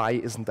 and why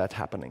isn't that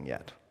happening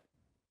yet?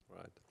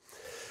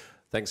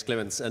 Thanks,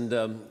 Clemens. And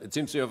it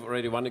seems you have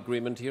already one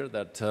agreement here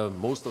that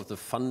most of the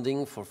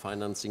funding for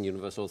financing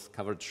universal health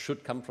coverage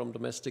should come from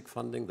domestic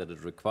funding, that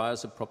it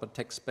requires a proper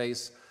tax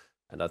base.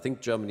 And I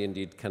think Germany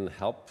indeed can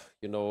help,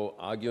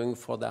 arguing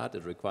for that.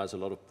 It requires a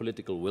lot of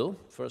political will,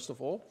 first of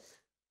all.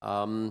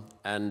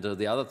 And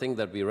the other thing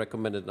that we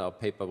recommended in our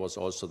paper was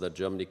also that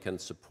Germany can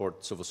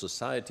support civil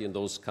society in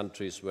those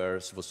countries where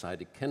civil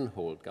society can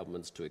hold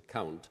governments to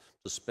account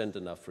to spend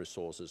enough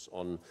resources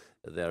on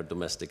their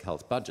domestic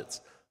health budgets.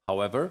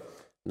 However,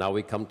 now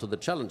we come to the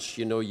challenge.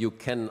 You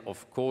can,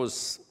 of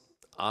course,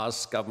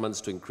 ask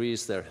governments to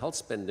increase their health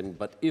spending,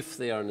 but if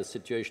they are in a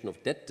situation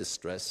of debt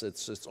distress,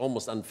 it's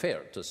almost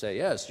unfair to say,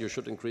 yes, you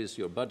should increase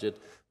your budget,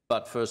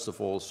 but first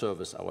of all,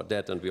 service our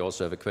debt. And we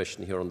also have a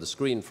question here on the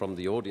screen from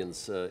the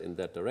audience in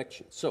that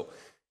direction. So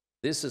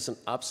this is an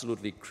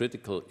absolutely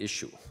critical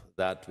issue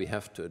that we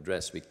have to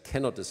address. We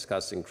cannot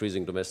discuss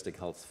increasing domestic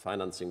health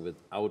financing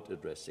without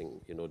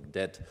addressing,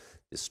 debt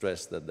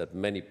distress that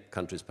many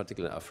countries,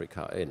 particularly in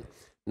Africa, are in.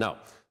 Now,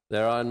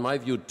 there are, in my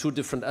view, two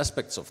different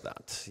aspects of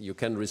that. You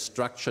can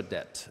restructure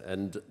debt,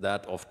 and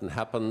that often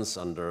happens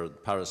under the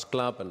Paris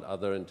Club and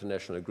other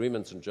international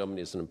agreements, and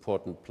Germany is an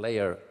important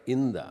player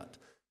in that.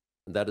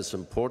 And that is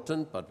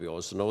important, but we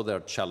also know there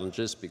are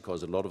challenges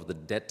because a lot of the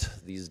debt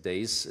these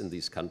days in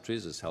these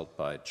countries is held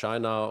by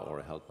China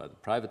or held by the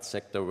private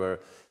sector, where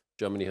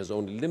Germany has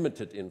only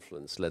limited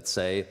influence, let's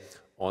say,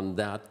 on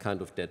that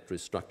kind of debt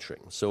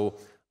restructuring. So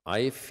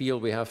I feel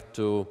we have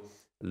to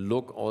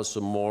look also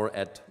more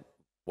at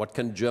what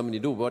can Germany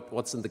do,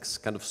 what's in the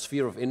kind of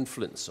sphere of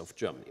influence of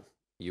Germany.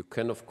 You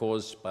can, of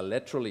course,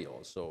 bilaterally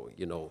also,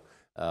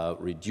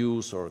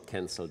 reduce or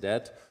cancel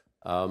debt,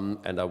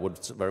 and I would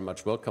very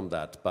much welcome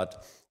that.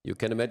 But you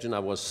can imagine I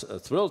was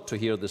thrilled to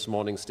hear this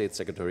morning State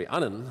Secretary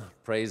Annen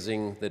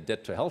praising the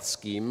debt-to-health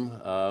scheme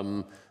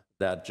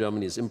that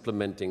Germany is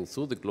implementing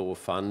through the Global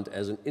Fund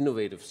as an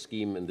innovative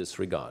scheme in this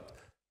regard.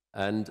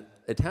 And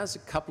it has a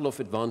couple of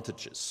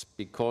advantages,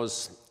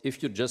 because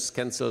if you just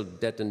cancel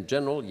debt in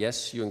general,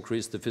 yes, you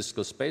increase the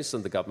fiscal space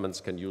and the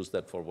governments can use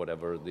that for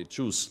whatever they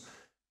choose.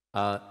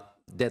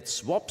 Debt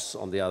swaps,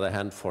 on the other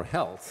hand, for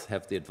health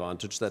have the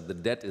advantage that the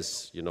debt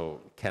is,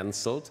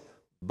 cancelled,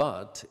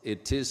 but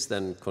it is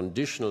then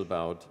conditional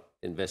about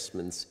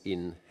investments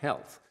in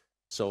health.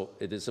 So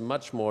it is a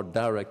much more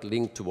direct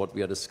link to what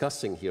we are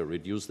discussing here,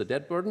 reduce the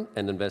debt burden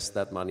and invest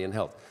that money in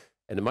health.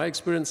 And in my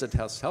experience, it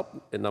has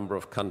helped a number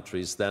of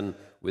countries then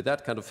with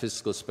that kind of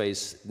fiscal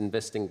space,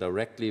 investing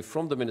directly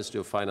from the Ministry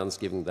of Finance,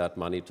 giving that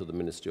money to the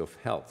Ministry of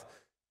Health.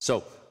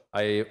 So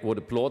I would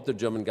applaud the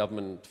German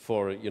government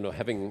for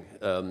having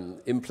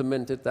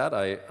implemented that.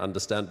 I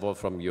understand,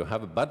 Wolfram, you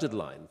have a budget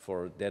line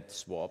for debt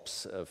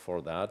swaps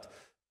for that.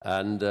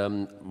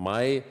 And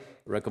my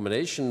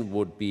recommendation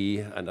would be,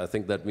 and I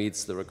think that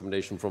meets the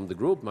recommendation from the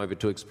group, maybe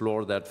to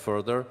explore that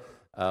further.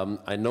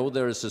 I know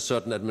there is a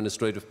certain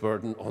administrative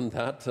burden on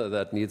that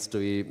that needs to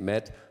be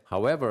met.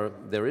 However,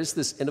 there is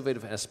this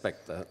innovative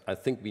aspect that I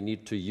think we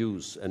need to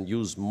use and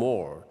use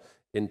more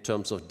in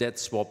terms of debt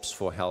swaps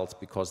for health,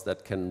 because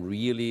that can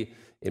really,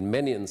 in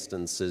many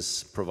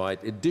instances, provide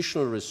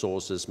additional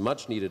resources,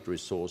 much needed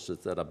resources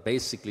that are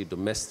basically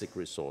domestic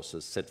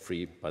resources set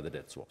free by the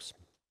debt swaps.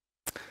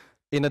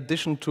 In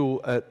addition to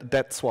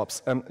debt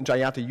swaps,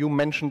 Jayati, you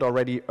mentioned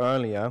already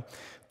earlier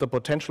the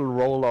potential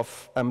role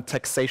of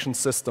taxation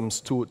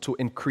systems to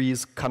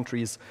increase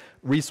countries'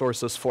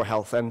 resources for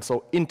health. And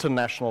so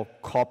international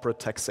corporate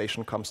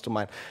taxation comes to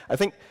mind. I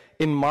think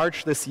in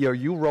March this year,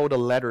 you wrote a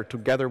letter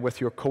together with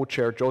your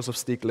co-chair, Joseph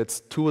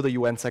Stiglitz, to the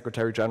UN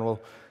Secretary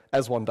General,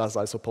 as one does,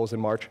 I suppose, in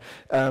March,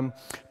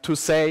 to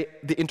say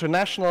the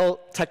international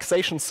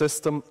taxation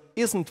system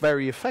isn't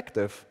very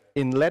effective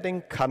in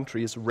letting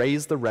countries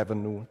raise the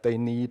revenue they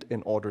need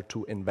in order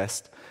to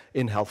invest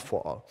in health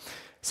for all.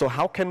 So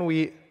how can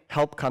we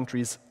help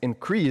countries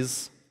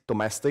increase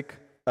domestic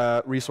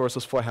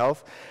resources for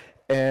health?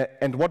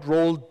 And what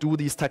role do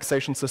these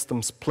taxation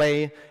systems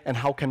play, and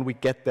how can we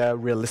get there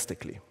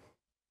realistically?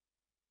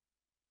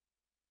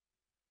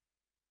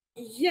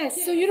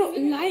 Yes, so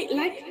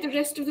like the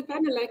rest of the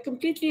panel, I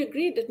completely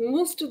agree that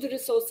most of the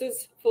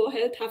resources for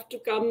health have to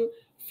come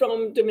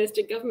from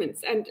domestic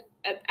governments, and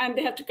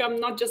they have to come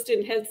not just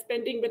in health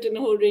spending, but in a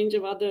whole range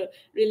of other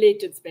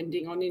related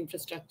spending on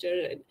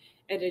infrastructure, and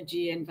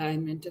energy,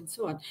 environment, and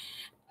so on.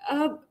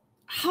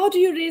 How do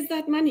you raise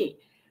that money?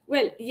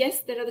 Well, yes,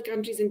 there are the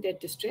countries in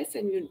debt distress,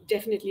 and you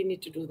definitely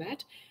need to do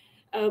that.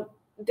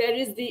 There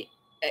is the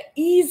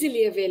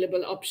easily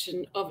available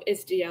option of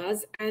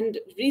SDRs and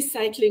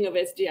recycling of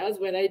SDRs,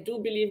 where I do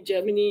believe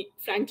Germany,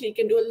 frankly,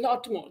 can do a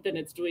lot more than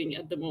it's doing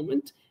at the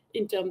moment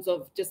in terms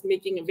of just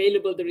making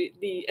available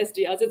the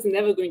SDRs. It's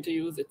never going to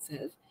use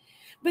itself.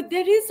 But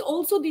there is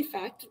also the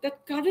fact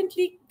that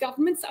currently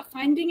governments are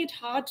finding it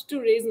hard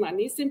to raise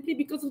money simply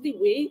because of the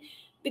way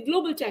the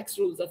global tax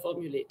rules are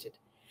formulated.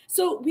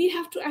 So we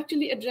have to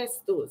actually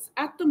address those.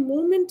 At the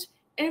moment,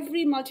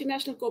 every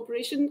multinational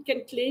corporation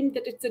can claim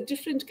that it's a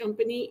different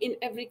company in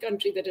every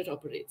country that it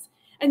operates.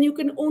 And you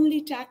can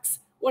only tax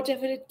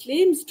whatever it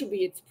claims to be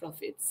its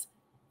profits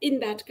in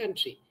that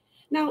country.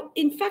 Now,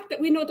 in fact,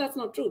 we know that's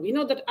not true. We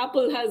know that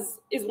Apple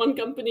is one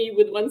company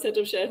with one set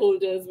of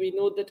shareholders. We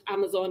know that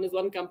Amazon is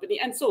one company,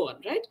 and so on,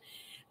 right?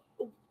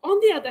 On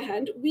the other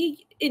hand,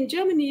 in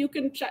Germany, you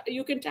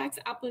can tax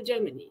Apple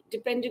Germany,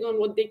 depending on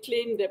what they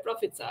claim their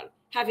profits are,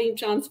 having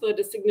transferred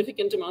a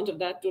significant amount of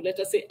that to, let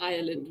us say,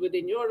 Ireland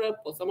within Europe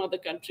or some other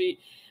country,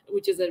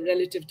 which is a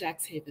relative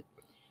tax haven.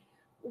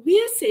 We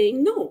are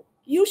saying, no,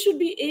 you should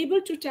be able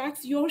to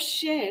tax your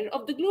share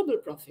of the global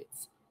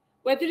profits.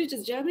 Whether it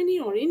is Germany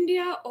or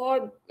India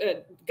or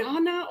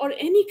Ghana or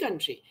any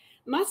country,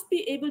 must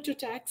be able to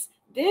tax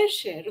their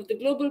share of the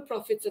global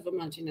profits of a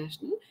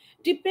multinational,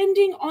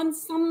 depending on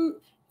some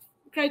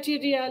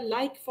criteria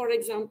like, for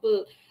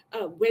example,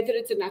 whether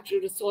it's a natural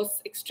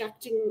resource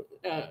extracting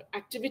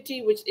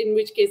activity, in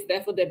which case,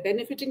 therefore, they're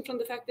benefiting from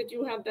the fact that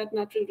you have that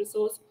natural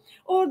resource,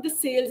 or the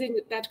sales in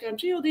that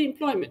country, or the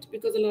employment,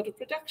 because a lot of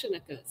production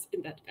occurs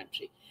in that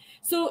country.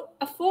 So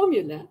a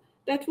formula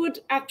that would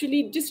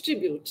actually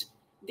distribute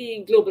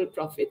the global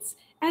profits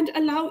and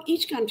allow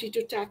each country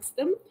to tax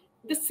them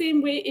the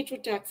same way it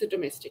would tax a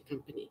domestic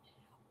company.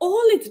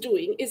 All it's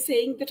doing is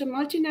saying that a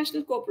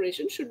multinational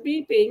corporation should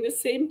be paying the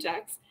same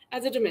tax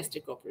as a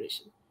domestic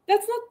corporation.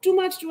 That's not too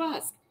much to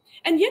ask.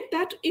 And yet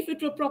that, if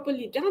it were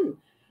properly done,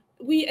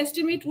 we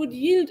estimate would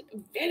yield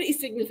very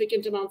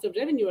significant amounts of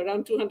revenue,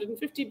 around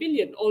 250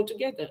 billion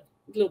altogether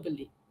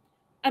globally.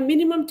 A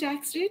minimum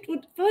tax rate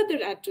would further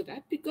add to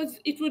that, because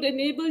it would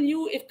enable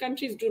you, if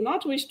countries do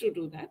not wish to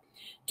do that,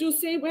 to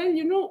say, well,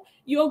 you know,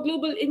 your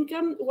global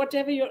income,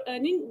 whatever you're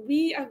earning,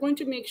 we are going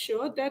to make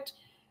sure that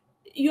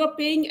you're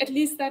paying at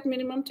least that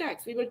minimum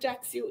tax. We will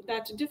tax you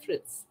that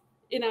difference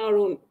in our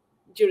own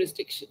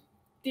jurisdiction.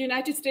 The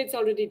United States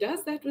already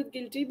does that with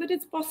GILTI, but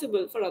it's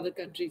possible for other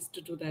countries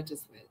to do that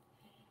as well.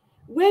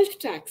 Wealth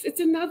tax, it's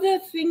another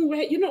thing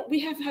where, you know, we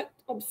have had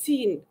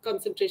obscene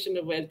concentration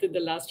of wealth in the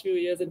last few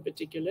years in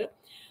particular.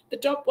 The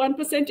top 1%,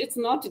 it's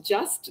not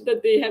just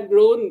that they have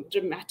grown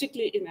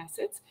dramatically in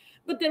assets,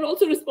 but they're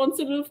also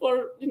responsible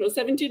for, you know,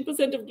 17%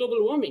 of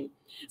global warming.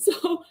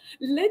 So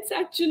let's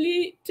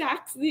actually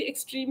tax the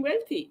extreme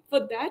wealthy.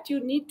 For that, you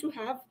need to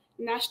have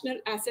national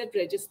asset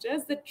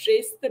registers that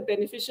trace the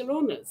beneficial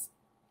owners.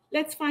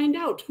 Let's find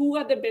out who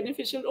are the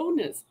beneficial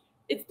owners.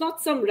 It's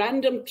not some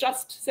random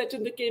trust set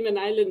in the Cayman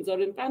Islands or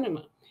in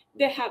Panama.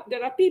 There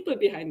are people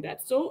behind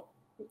that. So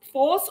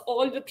force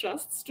all the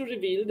trusts to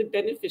reveal the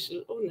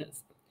beneficial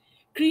owners.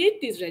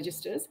 Create these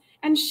registers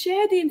and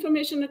share the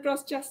information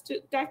across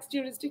tax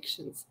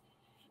jurisdictions.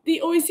 The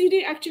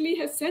OECD actually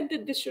has said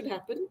that this should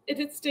happen. It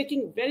is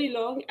taking very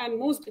long, and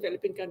most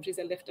developing countries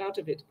are left out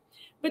of it.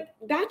 But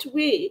that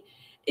way,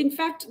 in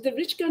fact, the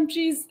rich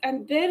countries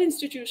and their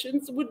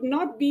institutions would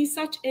not be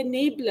such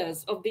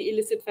enablers of the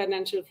illicit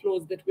financial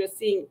flows that we're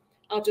seeing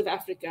out of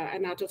Africa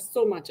and out of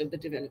so much of the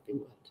developing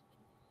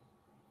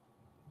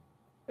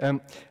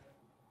world.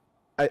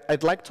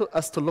 I'd like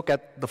us to look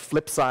at the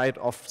flip side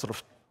of sort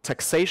of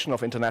taxation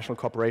of international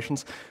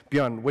corporations,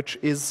 Björn, which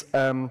is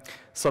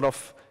sort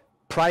of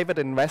private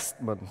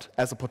investment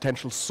as a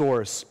potential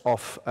source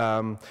of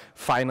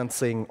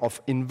financing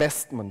of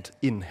investment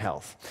in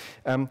health.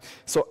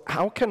 So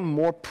how can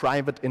more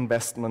private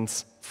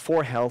investments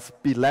for health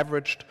be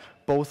leveraged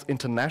both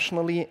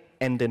internationally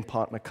and in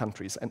partner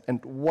countries?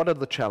 And what are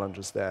the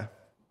challenges there?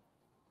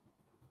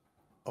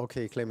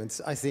 Okay,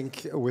 Clemens, I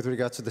think with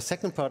regard to the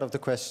second part of the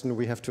question,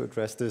 we have to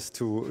address this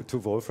to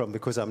Wolfram,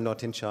 because I'm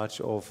not in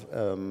charge of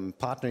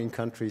partnering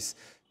countries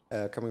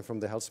coming from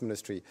the health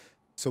ministry.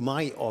 So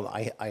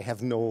I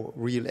have no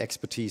real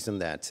expertise in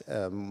that.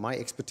 My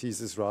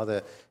expertise is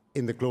rather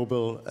in the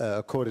global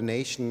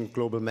coordination,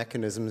 global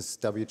mechanisms,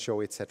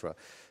 WHO, etc.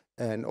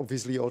 And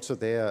obviously also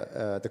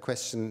there, the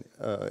question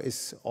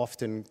is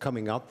often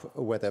coming up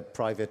whether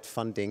private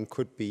funding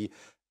could be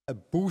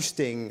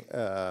boosting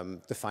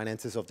the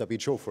finances of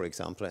WHO, for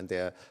example. And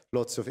there are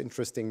lots of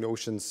interesting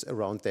notions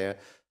around there,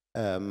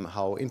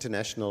 how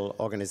international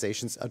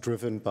organizations are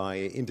driven by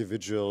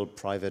individual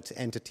private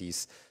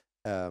entities.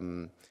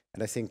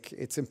 And I think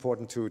it's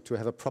important to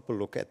have a proper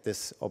look at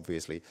this,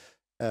 obviously.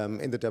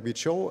 In the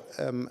WHO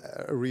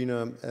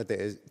arena,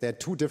 there are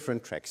two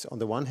different tracks. On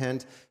the one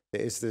hand,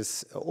 there is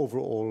this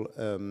overall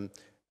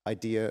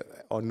idea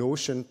or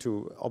notion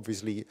to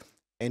obviously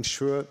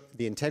ensure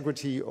the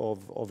integrity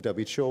of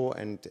WHO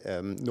and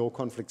no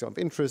conflicts of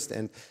interest,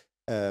 and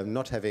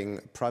not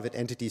having private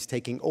entities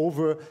taking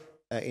over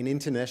an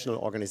international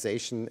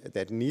organization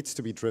that needs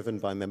to be driven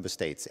by member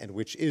states and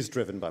which is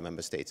driven by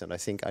member states. And I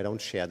think I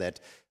don't share that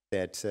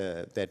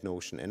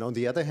notion. And on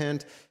the other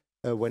hand,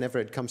 whenever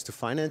it comes to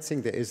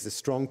financing, there is the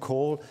strong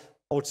call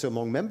also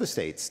among member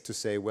states to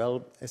say,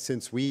 well,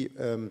 since we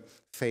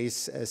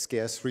face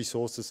scarce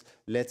resources,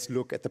 let's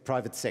look at the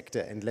private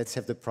sector and let's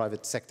have the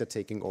private sector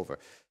taking over.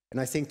 And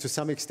I think to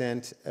some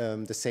extent,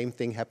 the same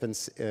thing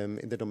happens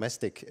in the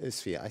domestic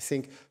sphere. I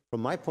think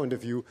from my point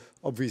of view,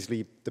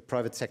 obviously the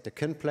private sector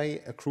can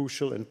play a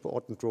crucial,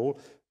 important role,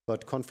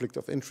 but conflict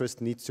of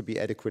interest needs to be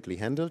adequately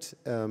handled,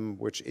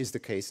 which is the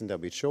case in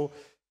WHO.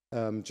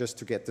 Just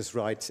to get this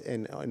right,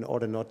 in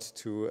order not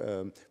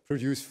to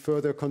produce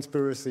further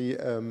conspiracy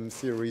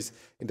theories.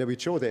 In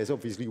WHO, there is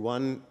obviously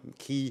one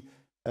key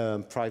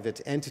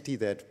private entity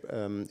that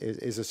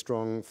is a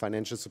strong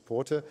financial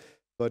supporter,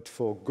 but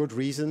for good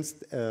reasons.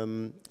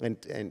 And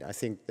I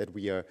think that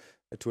we are,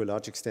 to a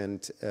large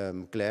extent,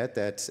 glad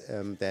that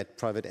that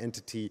private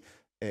entity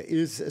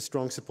is a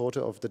strong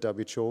supporter of the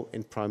WHO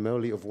and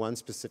primarily of one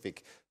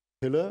specific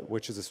pillar,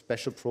 which is a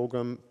special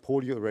program,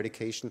 polio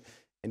eradication.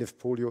 And if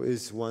polio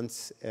is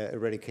once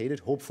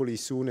eradicated, hopefully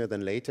sooner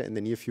than later in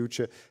the near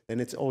future, then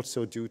it's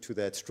also due to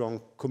that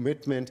strong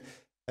commitment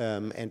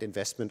and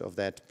investment of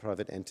that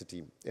private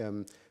entity.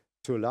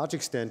 To a large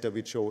extent,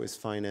 WHO is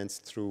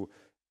financed through,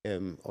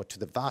 or to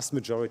the vast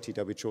majority,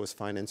 WHO is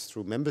financed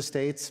through member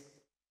states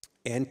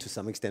and to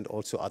some extent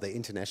also other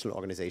international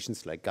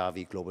organizations like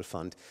Gavi, Global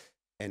Fund,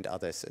 and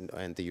others,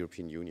 and the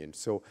European Union.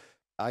 So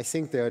I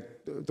think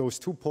that those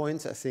 2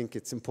 points, I think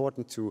it's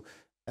important to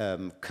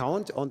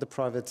count on the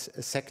private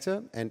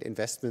sector and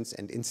investments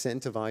and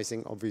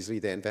incentivizing, obviously,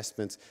 their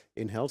investments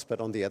in health, but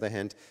on the other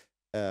hand,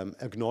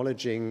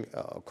 acknowledging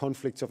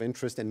conflicts of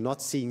interest and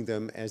not seeing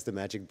them as the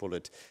magic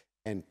bullet,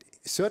 and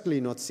certainly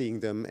not seeing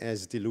them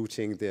as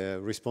diluting the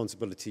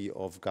responsibility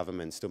of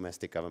governments,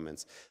 domestic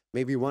governments.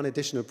 Maybe one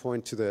additional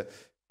point to the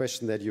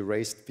question that you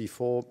raised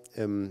before,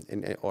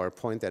 or a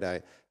point that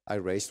I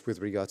raised with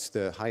regards to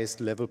the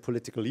highest level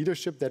political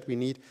leadership that we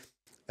need.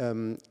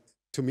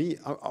 To me,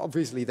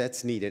 obviously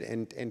that's needed,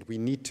 and we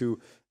need to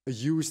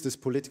use this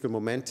political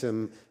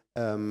momentum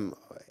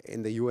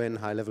in the UN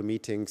high-level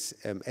meetings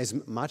as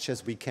much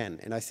as we can.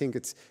 And I think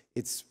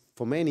it's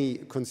for many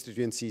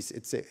constituencies,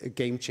 it's a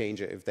game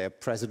changer if their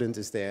president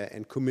is there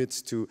and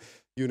commits to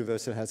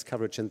universal health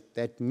coverage, and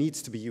that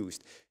needs to be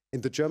used. In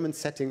the German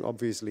setting,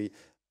 obviously,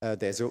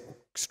 there's a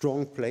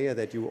strong player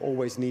that you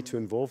always need to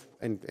involve,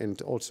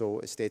 and also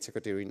State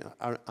Secretary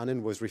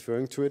Annen was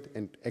referring to it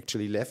and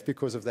actually left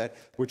because of that,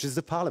 which is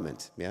the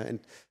parliament. Yeah? And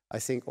I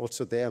think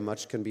also there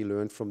much can be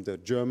learned from the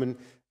German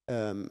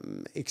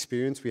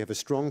experience. We have a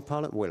strong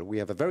parliament, well, we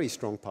have a very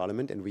strong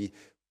parliament, and we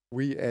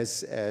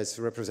as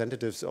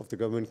representatives of the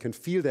government can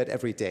feel that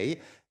every day,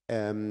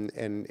 and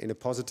in a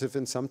positive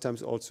and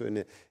sometimes also in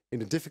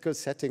a difficult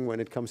setting when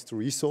it comes to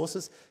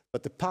resources.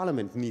 But the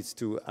parliament needs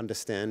to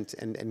understand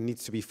and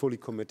needs to be fully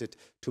committed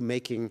to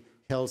making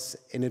health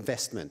an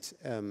investment.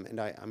 And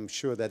I'm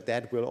sure that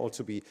that will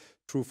also be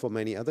true for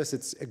many others.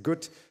 It's a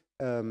good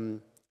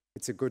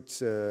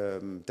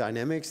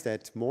dynamics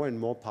that more and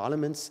more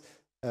parliaments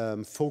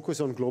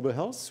focus on global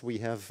health. We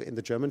have in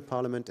the German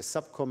parliament a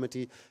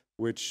subcommittee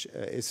which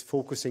is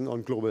focusing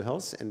on global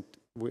health, and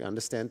we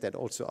understand that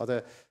also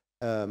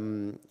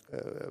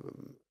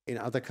in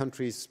other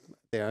countries,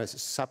 there are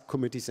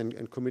subcommittees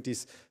and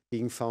committees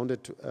being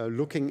founded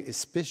looking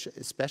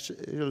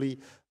especially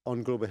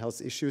on global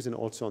health issues and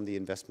also on the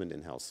investment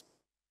in health.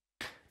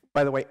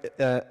 By the way,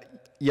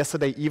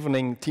 yesterday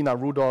evening, Tina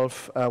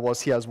Rudolph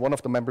was here as one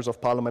of the members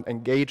of parliament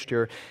engaged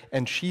here,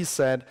 and she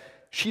said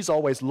she's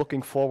always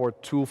looking forward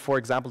to, for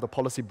example, the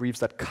policy briefs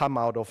that come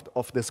out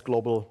of this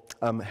global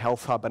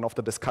health hub and of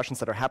the discussions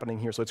that are happening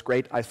here. So it's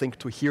great, I think,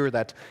 to hear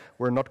that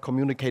we're not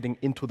communicating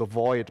into the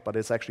void, but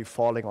it's actually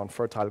falling on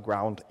fertile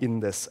ground in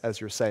this, as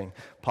you're saying.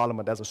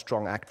 Parliament as a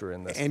strong actor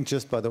in this. And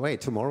just by the way,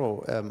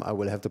 tomorrow I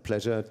will have the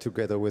pleasure,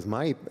 together with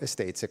my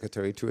State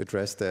Secretary, to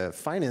address the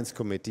Finance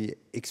Committee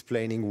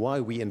explaining why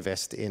we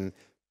invest in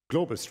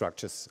global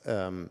structures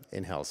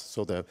in health.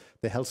 So the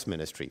Health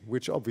Ministry,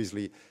 which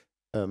obviously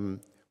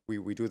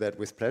we do that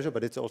with pleasure,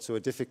 but it's also a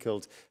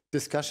difficult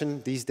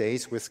discussion these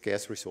days with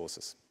scarce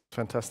resources.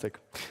 Fantastic.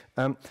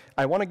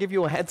 I want to give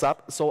you a heads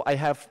up. So I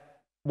have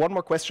one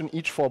more question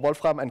each for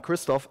Wolfram and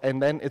Christoph,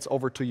 and then it's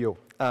over to you,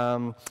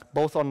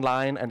 both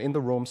online and in the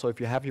room. So if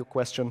you have your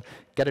question,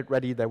 get it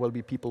ready. There will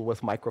be people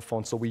with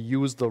microphones. So we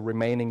use the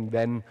remaining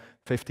then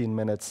 15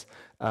 minutes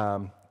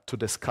to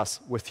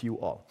discuss with you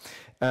all.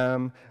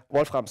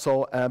 Wolfram,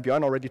 so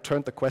Björn already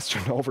turned the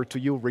question over to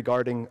you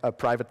regarding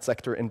private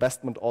sector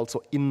investment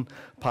also in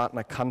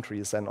partner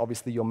countries, and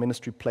obviously your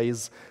ministry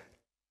plays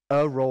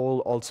a role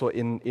also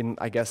in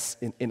I guess,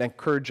 in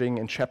encouraging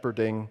and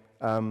shepherding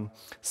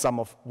some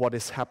of what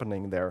is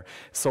happening there.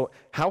 So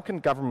how can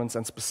governments,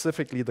 and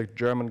specifically the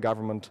German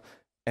government,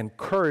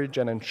 encourage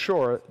and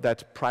ensure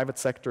that private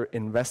sector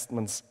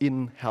investments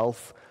in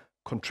health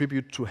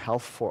contribute to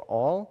health for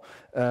all,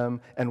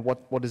 and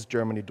what is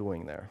Germany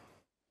doing there?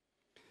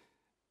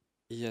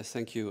 Yes,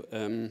 thank you.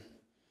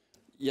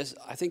 Yes,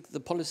 I think the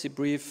policy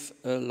brief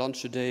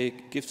launched today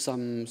gives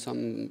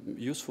some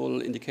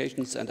useful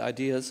indications and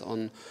ideas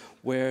on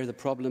where the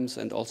problems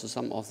and also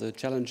some of the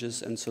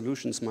challenges and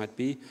solutions might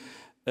be.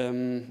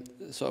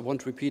 So I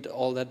won't repeat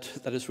all that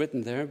is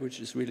written there,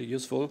 which is really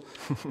useful.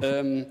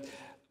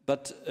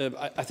 But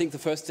I think the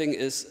first thing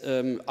is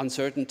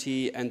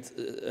uncertainty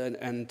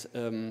and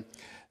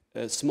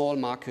small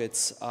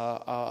markets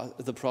are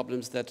the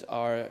problems that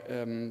are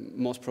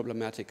most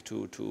problematic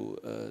to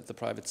the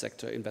private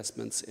sector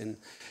investments in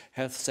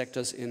health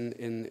sectors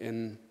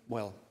in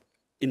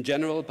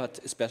general, but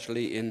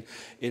especially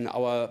in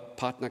our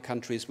partner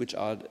countries, which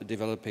are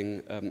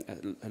developing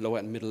lower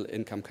and middle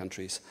income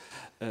countries.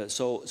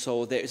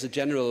 So there is a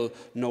general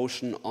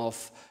notion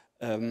of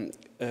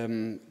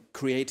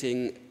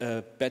creating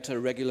a better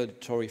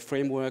regulatory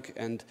framework,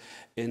 and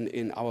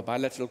in our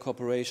bilateral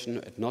cooperation,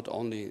 and not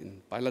only in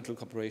bilateral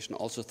cooperation,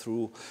 also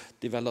through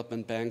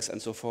development banks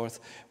and so forth,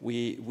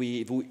 we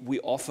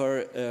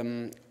offer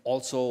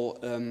also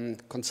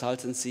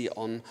consultancy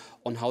on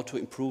how to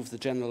improve the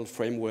general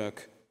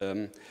framework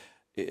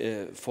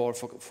for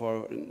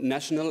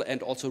national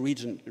and also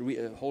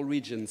whole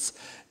regions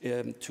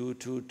to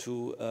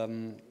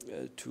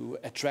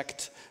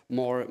attract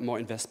more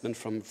investment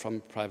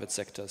from private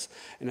sectors.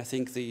 And I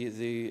think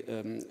the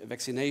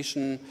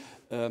vaccination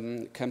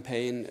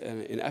campaign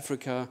in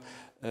Africa,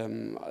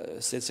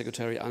 State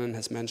Secretary Annan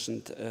has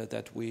mentioned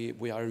that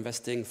we are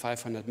investing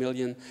 500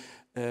 million.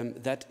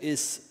 That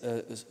is,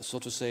 so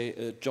to say,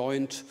 a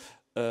joint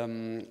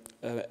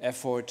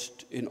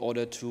effort in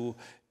order to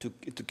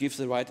give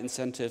the right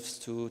incentives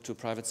to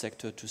private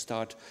sector to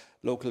start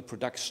local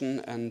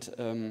production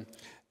and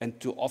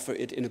to offer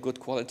it in a good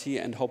quality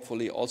and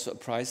hopefully also a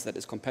price that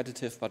is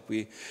competitive. But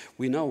we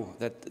know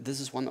that this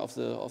is one of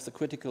the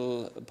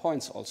critical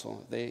points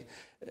also.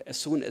 As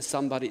soon as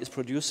somebody is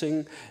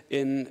producing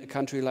in a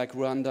country like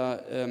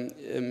Rwanda,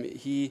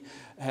 he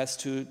has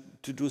to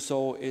do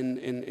so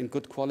in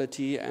good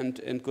quality and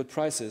in good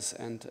prices.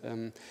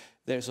 And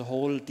there's a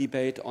whole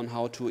debate on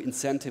how to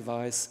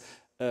incentivize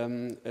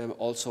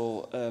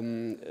also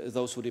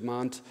those who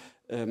demand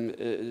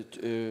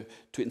to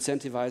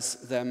incentivize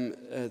them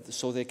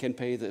so they can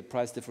pay the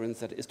price difference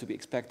that is to be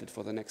expected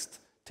for the next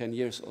 10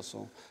 years or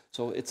so.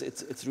 So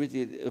it's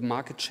really a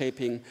market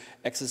shaping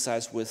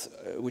exercise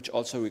which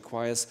also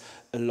requires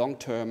a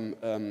long-term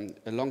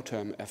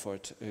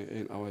effort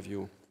in our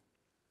view.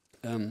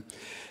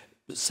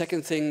 The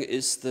second thing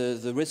is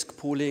the risk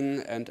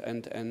pooling and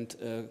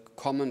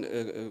common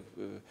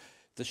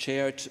the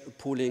shared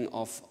pooling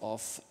of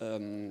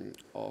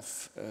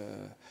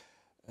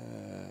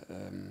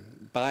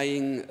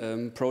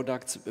buying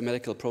products,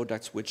 medical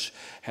products, which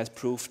has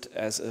proved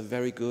as a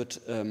very good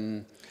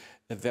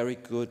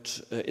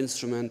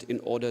instrument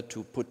in order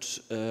to put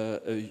a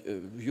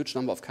huge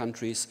number of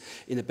countries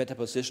in a better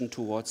position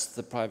towards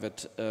the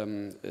private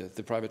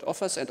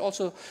offers, and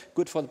also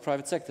good for the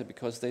private sector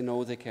because they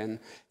know they can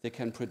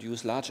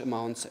produce large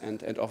amounts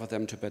and offer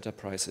them to better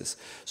prices.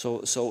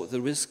 So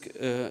the risk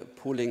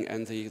pooling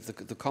and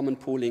the common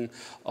pooling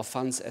of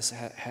funds has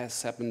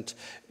happened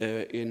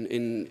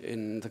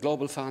in the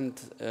Global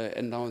Fund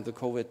and now in the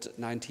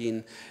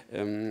COVID-19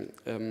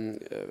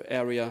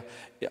 area,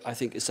 I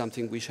think is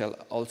something we shall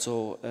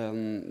also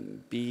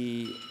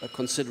be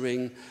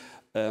considering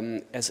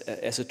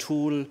as a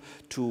tool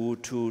to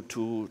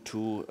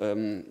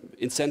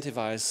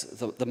incentivize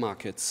the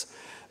markets.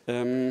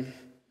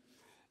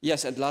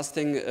 Yes, and last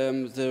thing,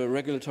 the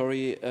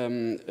regulatory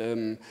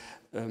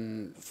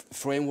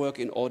framework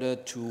in order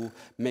to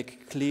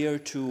make clear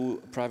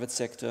to private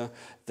sector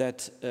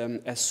that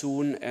as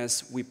soon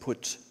as we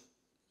put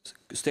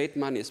state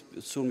money, as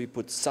soon we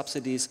put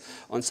subsidies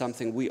on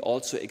something, we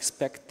also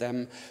expect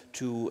them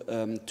to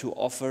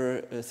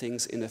offer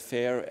things in a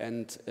fair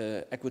and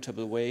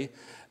equitable way,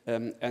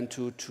 and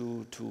to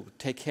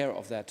take care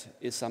of that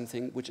is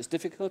something which is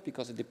difficult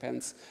because it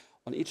depends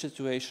on each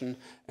situation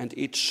and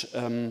each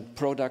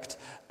product,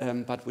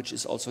 but which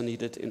is also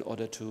needed in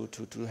order to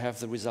have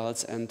the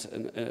results and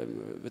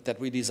that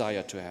we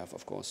desire to have,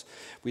 of course.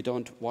 We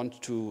don't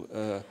want to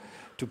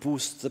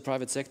boost the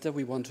private sector,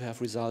 we want to have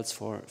results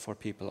for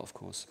people, of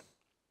course.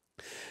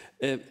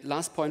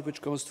 Last point,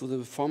 which goes to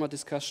the former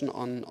discussion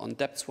on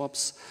debt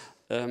swaps,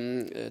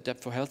 debt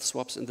for health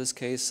swaps in this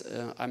case.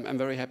 I'm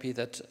very happy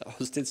that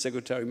our State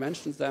Secretary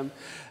mentioned them,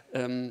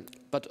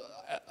 but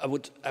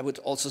I would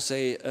also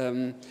say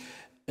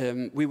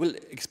we will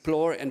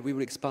explore and we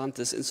will expand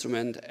this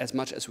instrument as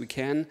much as we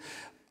can.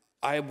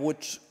 I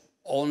would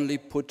only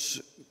put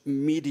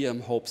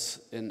medium hopes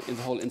in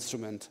the whole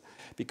instrument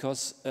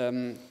because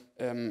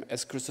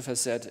as Christoph has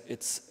said,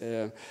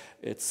 the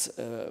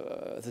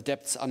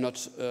debts are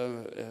not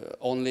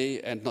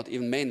only and not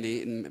even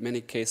mainly in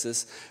many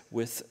cases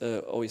with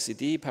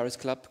OECD, Paris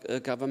Club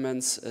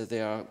governments.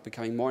 They are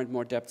becoming more and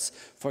more debts,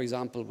 for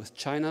example, with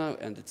China,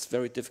 and it's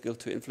very difficult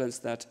to influence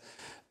that.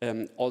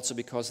 Also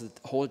because the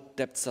whole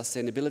debt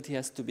sustainability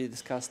has to be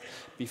discussed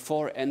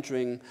before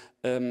entering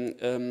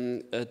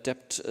a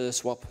debt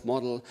swap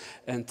model.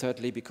 And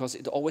thirdly, because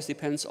it always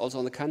depends also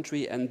on the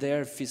country and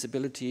their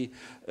feasibility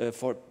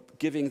for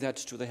giving that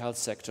to the health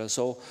sector.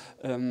 So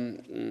I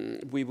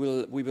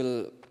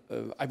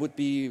would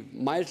be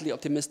mildly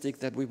optimistic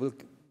that we will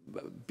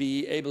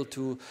be able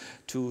to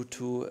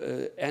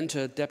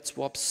enter debt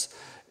swaps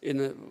in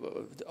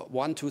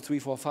 1, 2, 3,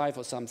 4, 5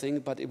 or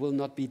something, but it will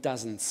not be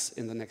dozens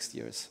in the next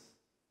years.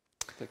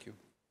 Thank you.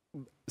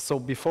 So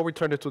before we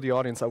turn it to the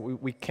audience,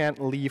 we can't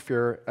leave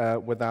here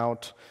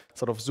without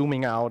sort of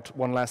zooming out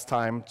one last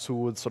time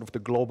to sort of the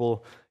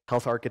global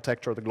health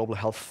architecture, the global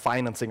health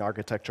financing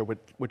architecture,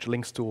 which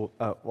links to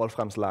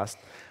Wolfram's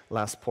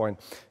last point.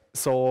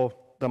 So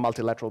the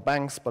multilateral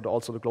banks, but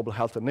also the global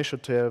health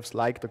initiatives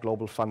like the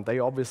Global Fund, they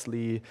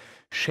obviously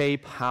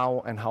shape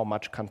how and how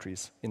much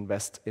countries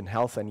invest in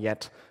health, and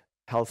yet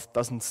health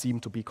doesn't seem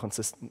to be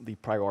consistently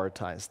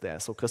prioritized there.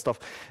 So Christoph,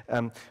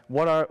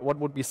 what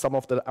would be some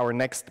of our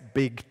next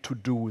big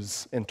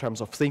to-dos in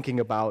terms of thinking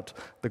about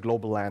the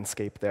global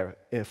landscape there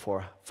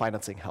for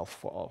financing health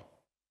for all?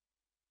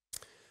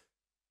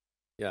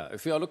 Yeah,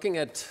 if we are looking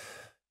at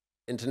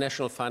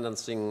international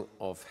financing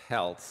of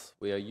health,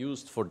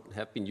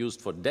 have been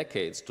used for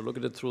decades to look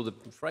at it through the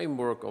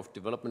framework of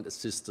development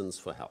assistance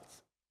for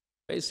health.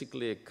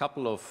 Basically, a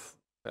couple of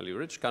fairly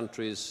rich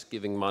countries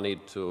giving money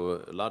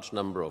to a large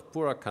number of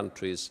poorer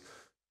countries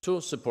to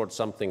support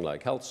something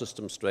like health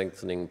system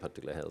strengthening,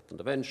 particularly health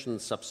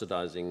interventions,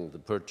 subsidizing the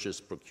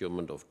purchase,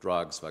 procurement of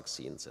drugs,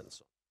 vaccines, and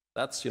so on.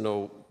 That's,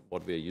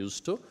 what we're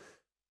used to.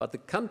 But the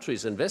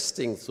countries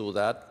investing through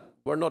that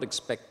were not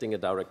expecting a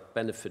direct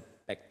benefit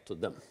back to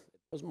them.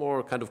 It was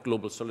more kind of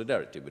global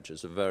solidarity, which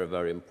is a very,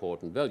 very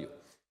important value.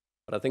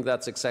 But I think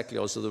that's exactly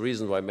also the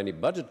reason why many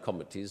budget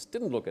committees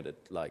didn't look at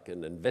it like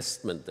an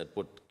investment that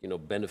would,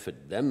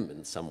 benefit them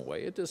in some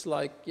way. It is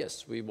like,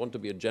 yes, we want to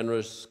be a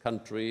generous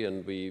country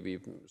and we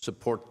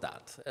support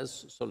that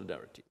as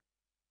solidarity.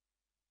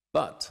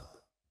 But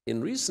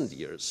in recent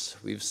years,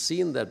 we've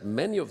seen that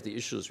many of the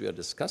issues we are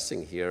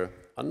discussing here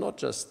are not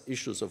just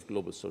issues of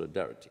global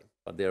solidarity,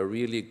 but they are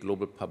really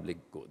global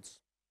public goods.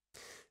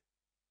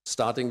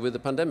 Starting with the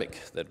pandemic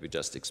that we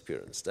just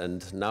experienced,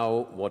 and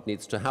now what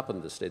needs to happen.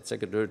 The State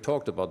Secretary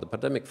talked about the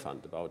pandemic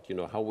fund, about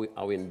how we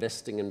are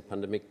investing in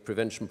pandemic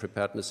prevention,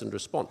 preparedness, and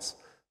response.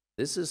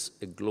 This is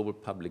a global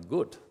public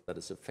good that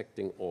is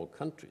affecting all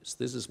countries.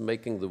 This is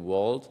making the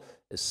world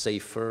a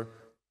safer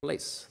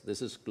place.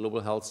 This is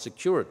global health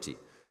security.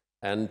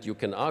 And you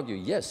can argue,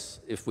 yes,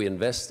 if we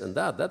invest in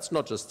that, that's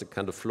not just a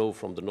kind of flow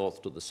from the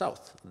north to the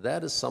south.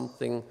 That is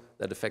something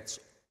that affects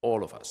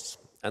all of us.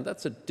 And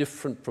that's a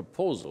different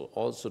proposal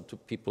also to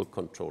people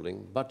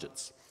controlling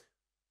budgets.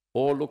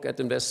 Or look at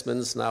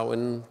investments now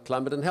in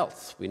climate and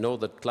health. We know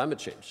that climate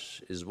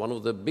change is one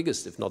of the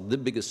biggest, if not the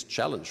biggest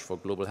challenge for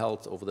global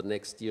health over the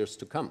next years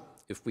to come.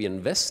 If we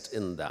invest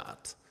in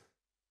that,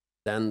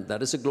 then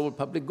that is a global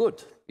public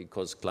good,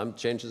 because climate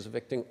change is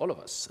affecting all of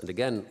us. And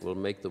again, will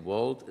make the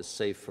world a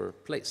safer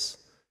place.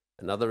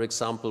 Another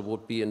example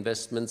would be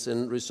investments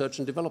in research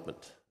and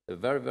development, a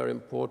very, very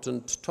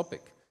important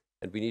topic.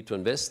 And we need to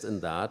invest in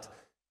that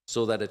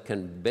so that it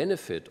can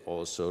benefit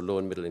also low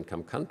and middle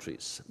income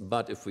countries.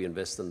 But if we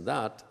invest in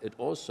that, it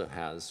also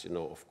has,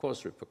 of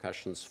course,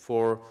 repercussions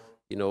for,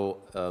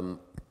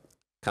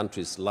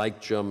 countries like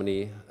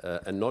Germany,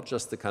 and not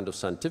just the kind of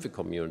scientific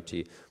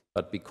community,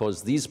 but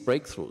because these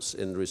breakthroughs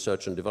in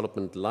research and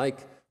development, like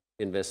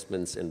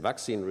investments in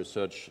vaccine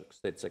research,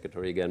 State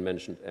Secretary again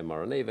mentioned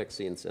mRNA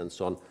vaccines and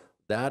so on,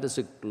 that is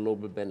a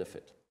global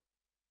benefit.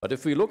 But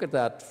if we look at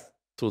that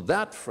through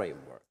that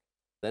framework,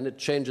 then it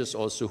changes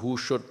also who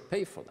should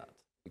pay for that,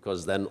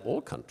 because then all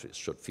countries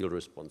should feel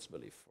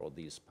responsibility for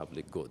these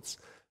public goods.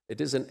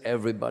 It is in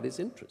everybody's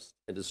interest.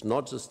 It is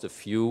not just a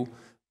few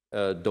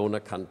donor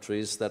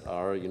countries that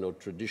are,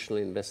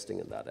 traditionally investing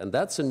in that. And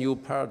that's a new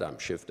paradigm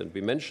shift. And we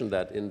mentioned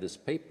that in this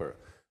paper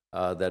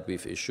that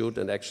we've issued.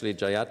 And actually,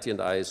 Jayati and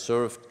I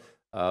served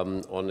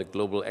on a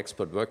global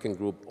expert working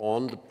group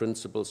on the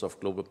principles of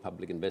global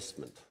public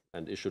investment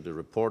and issued a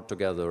report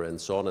together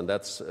and so on. And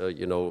that's,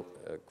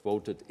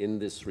 quoted in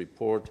this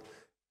report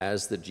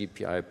as the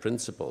GPI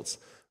principles,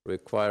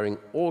 requiring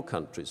all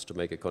countries to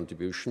make a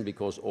contribution,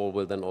 because all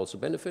will then also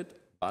benefit,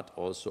 but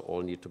also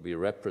all need to be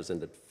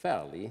represented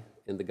fairly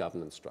in the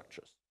governance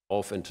structures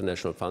of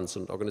international funds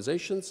and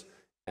organizations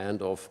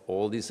and of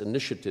all these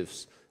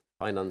initiatives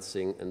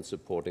financing and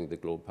supporting the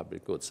global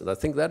public goods. And I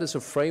think that is a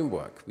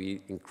framework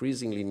we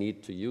increasingly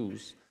need to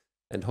use,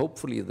 and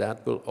hopefully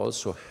that will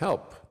also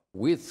help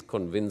with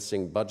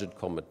convincing budget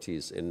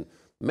committees in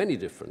many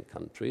different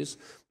countries,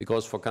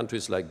 because for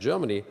countries like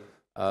Germany,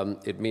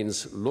 it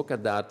means look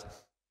at that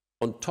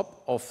on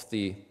top of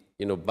the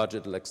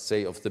budget, let's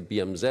say, of the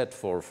BMZ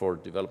for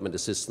development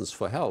assistance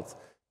for health,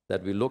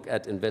 that we look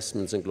at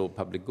investments in global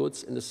public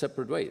goods in a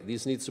separate way.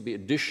 These needs to be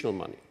additional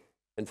money.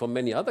 And for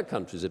many other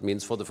countries, it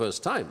means for the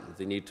first time,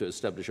 they need to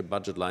establish a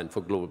budget line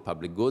for global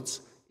public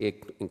goods,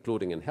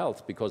 including in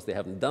health, because they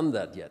haven't done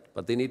that yet.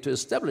 But they need to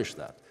establish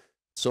that.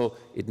 So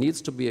it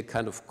needs to be a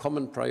kind of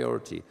common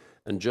priority.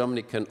 And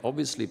Germany can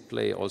obviously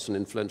play also an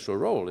influential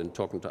role in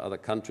talking to other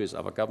countries,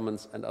 other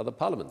governments, and other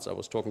parliaments. I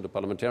was talking to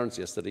parliamentarians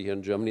yesterday here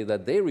in Germany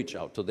that they reach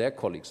out to their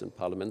colleagues in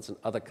parliaments in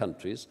other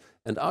countries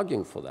and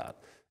arguing for that.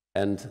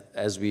 And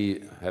as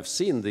we have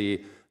seen,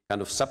 the kind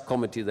of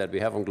subcommittee that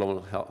we have on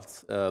global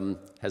health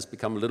has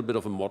become a little bit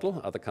of a model.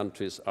 Other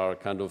countries are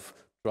kind of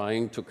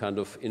trying to kind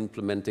of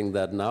implementing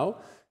that now.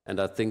 And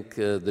I think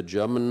the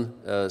German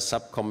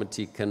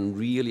subcommittee can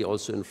really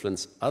also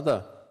influence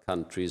other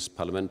countries'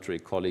 parliamentary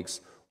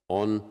colleagues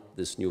on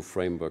this new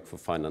framework for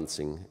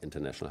financing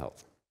international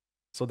health.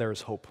 So there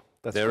is hope.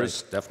 There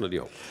is definitely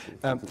hope.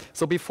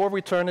 So before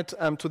we turn it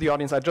to the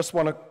audience, I just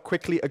want to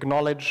quickly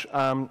acknowledge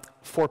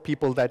 4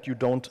 people that you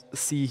don't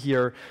see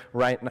here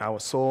right now.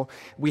 So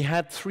we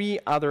had 3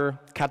 other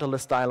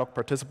Catalyst Dialogue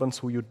participants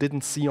who you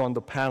didn't see on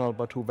the panel,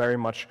 but who very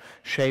much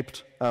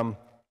shaped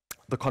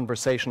the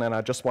conversation, and I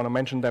just want to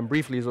mention them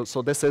briefly.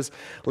 So this is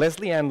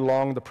Leslie Ann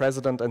Long, the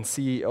President and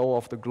CEO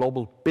of the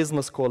Global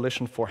Business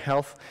Coalition for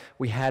Health.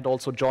 We had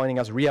also joining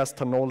us Riaz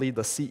Tanoli,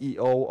 the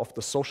CEO of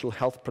the Social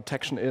Health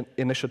Protection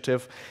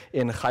Initiative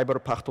in Khyber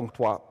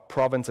Pakhtunkhwa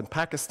province in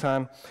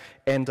Pakistan,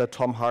 and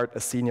Tom Hart, a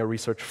Senior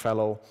Research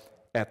Fellow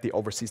at the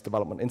Overseas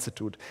Development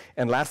Institute.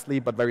 And lastly,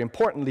 but very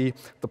importantly,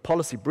 the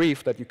policy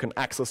brief that you can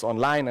access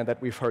online and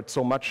that we've heard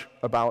so much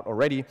about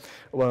already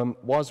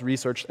was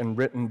researched and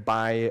written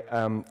by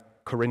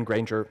Corinne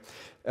Granger,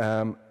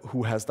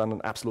 who has done an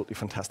absolutely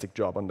fantastic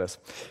job on this.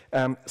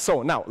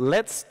 So now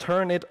let's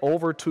turn it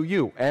over to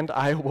you, and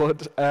I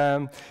would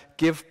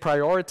give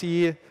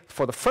priority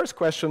for the first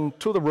question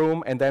to the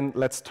room, and then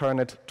let's turn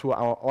it to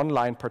our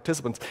online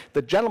participants.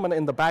 The gentleman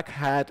in the back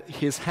had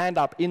his hand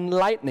up in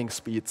lightning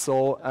speed,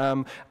 so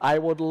I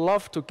would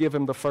love to give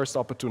him the first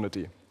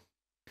opportunity.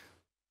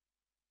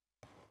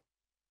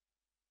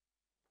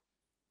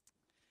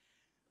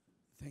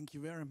 Thank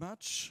you very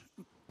much.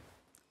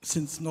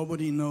 Since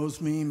nobody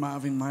knows me,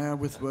 Marvin Meyer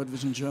with World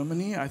Vision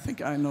Germany, I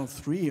think I know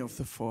 3 of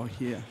the 4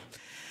 here.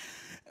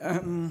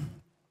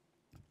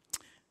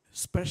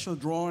 Special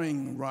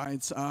drawing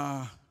rights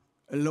are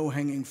a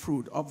low-hanging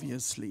fruit,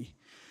 obviously.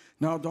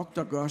 Now,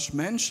 Dr. Ghosh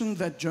mentioned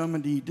that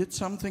Germany did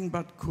something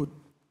but could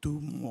do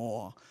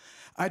more.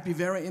 I'd be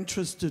very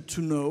interested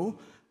to know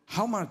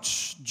how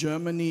much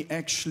Germany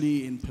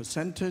actually, in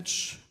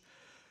percentage,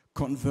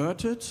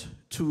 converted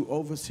to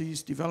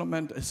overseas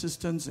development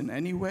assistance in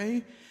any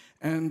way,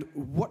 and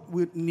what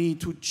would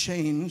need to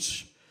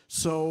change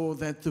so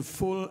that the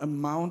full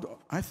amount,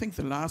 I think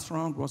the last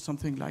round was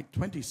something like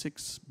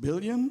 26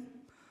 billion.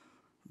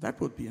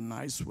 That would be a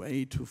nice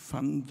way to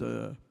fund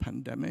the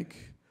pandemic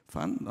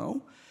fund,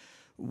 no?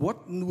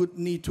 What would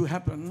need to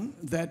happen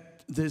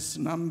that this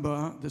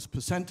number, this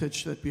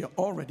percentage that we are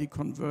already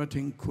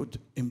converting could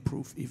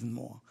improve even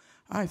more?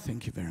 I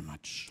thank you very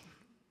much.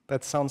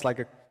 That sounds like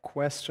a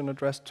question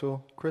addressed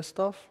to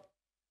Christoph.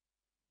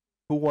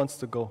 Who wants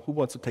to go? Who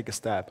wants to take a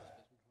stab?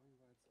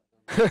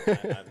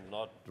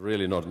 I'm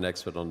really not an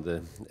expert on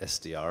the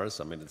SDRs.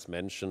 I mean, it's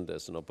mentioned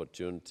as an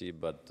opportunity,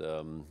 but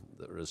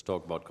there is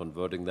talk about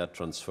converting that,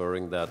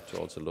 transferring that to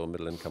also low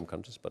middle income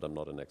countries, but I'm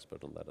not an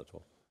expert on that at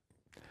all.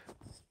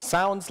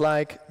 Sounds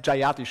like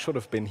Jayati should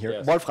have been here.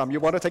 Yes. Wolfram, you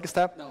want to take a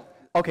stab? No.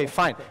 Okay,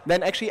 fine.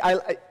 Then actually,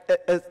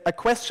 a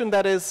question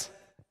that is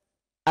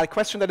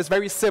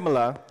very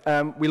similar.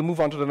 We'll move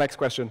on to the next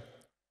question.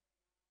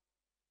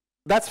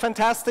 That's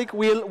fantastic.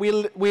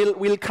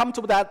 We'll come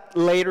to that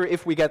later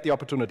if we get the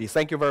opportunity.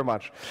 Thank you very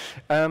much.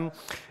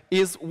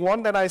 Is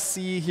one that I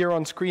see here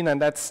on screen,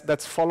 and that's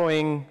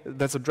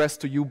addressed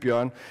to you,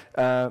 Björn.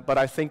 But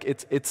I think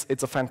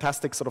it's a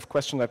fantastic sort of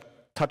question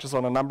that touches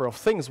on a number of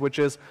things, which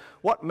is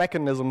what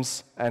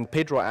mechanisms, and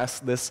Pedro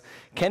asked this,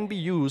 can be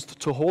used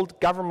to hold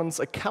governments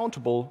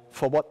accountable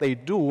for what they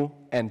do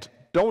and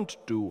don't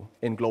do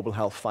in global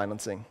health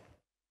financing?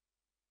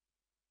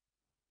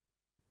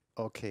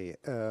 Okay,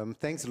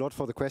 thanks a lot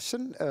for the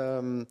question.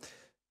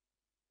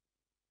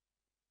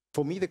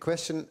 For me, the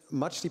question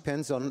much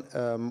depends on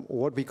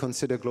what we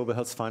consider global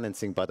health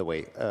financing, by the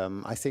way.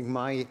 I think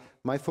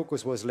my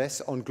focus was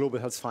less on global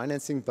health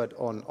financing, but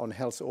on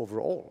health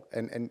overall,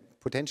 and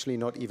potentially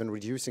not even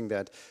reducing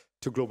that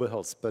to global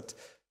health. But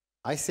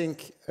I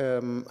think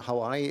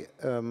how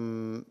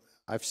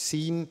I've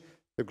seen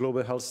the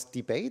global health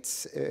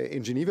debates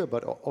in Geneva,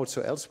 but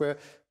also elsewhere,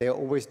 they are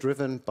always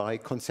driven by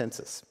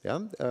consensus. Yeah?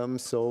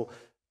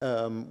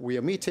 We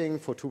are meeting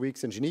for 2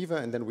 weeks in Geneva,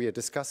 and then we are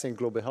discussing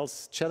global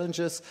health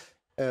challenges,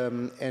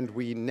 and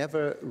we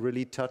never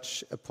really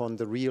touch upon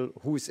the real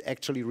who is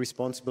actually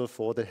responsible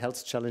for the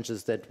health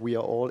challenges that we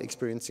are all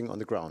experiencing on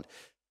the ground.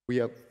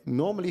 We are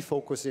normally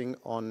focusing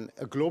on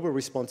a global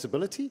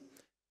responsibility,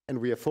 and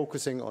we are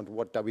focusing on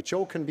what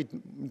WHO can be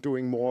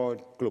doing more,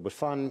 Global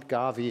Fund,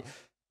 Gavi,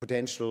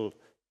 potential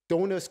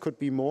donors could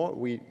be more.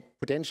 We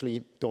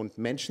potentially don't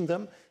mention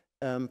them,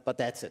 but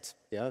that's it.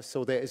 Yeah.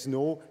 So there is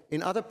no,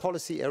 in other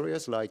policy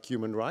areas like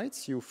human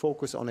rights, you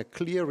focus on a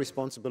clear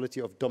responsibility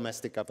of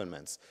domestic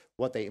governments,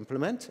 what they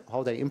implement,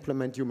 how they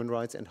implement human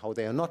rights, and how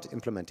they are not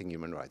implementing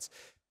human rights.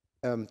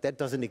 That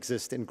doesn't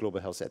exist in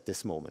global health at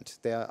this moment.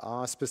 There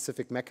are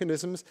specific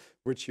mechanisms,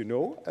 which you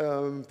know,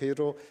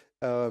 Pedro,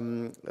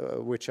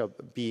 which are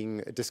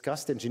being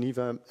discussed in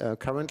Geneva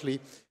currently.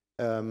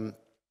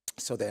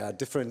 So there are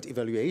different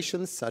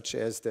evaluations, such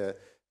as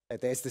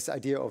there's this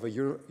idea of a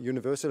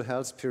universal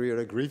health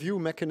periodic review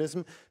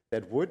mechanism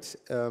that would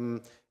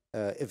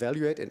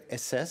evaluate and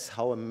assess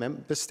how a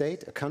member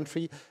state, a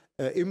country,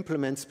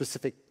 implements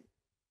specific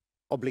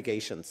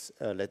obligations,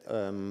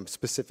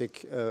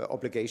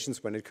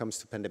 obligations when it comes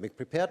to pandemic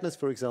preparedness,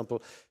 for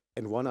example.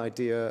 And one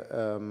idea,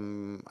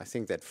 I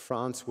think that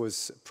France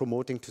was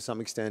promoting to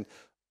some extent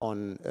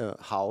on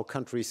how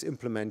countries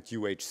implement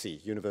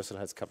UHC, universal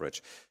health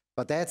coverage.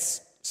 But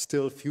that's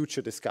still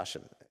future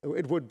discussion.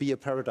 It would be a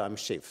paradigm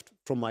shift,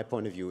 from my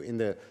point of view, in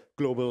the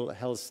global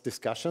health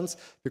discussions,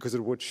 because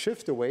it would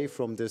shift away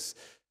from this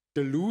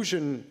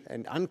delusion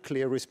and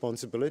unclear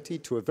responsibility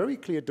to a very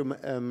clear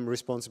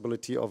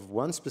responsibility of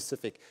one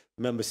specific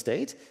member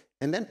state,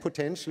 and then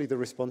potentially the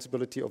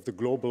responsibility of the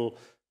global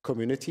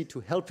community to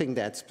helping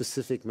that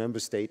specific member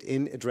state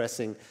in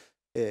addressing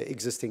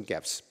existing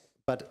gaps.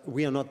 But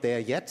we are not there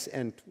yet,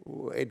 and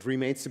it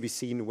remains to be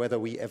seen whether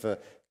we ever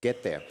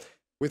get there.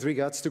 With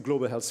regards to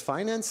global health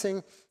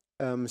financing,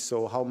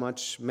 so how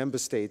much member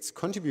states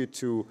contribute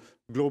to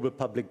global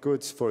public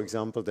goods, for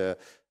example,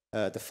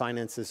 the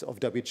finances of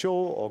WHO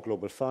or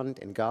Global Fund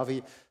and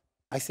Gavi,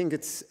 I think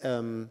it's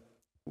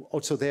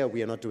also there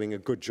we are not doing a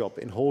good job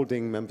in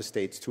holding member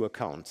states to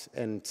account.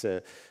 And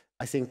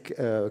I think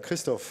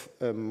Christoph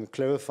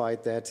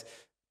clarified that,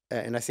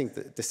 and I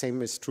think the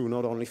same is true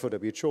not only for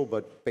WHO,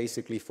 but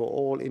basically for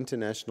all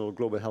international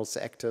global health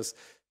actors,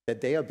 that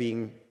they are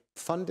being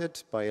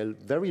funded by a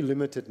very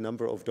limited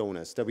number of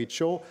donors.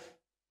 WHO,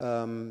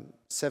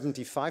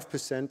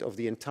 75% of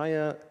the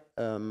entire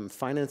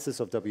finances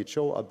of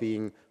WHO are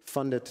being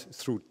funded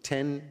through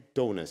 10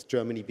 donors,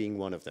 Germany being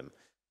one of them.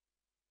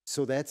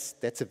 So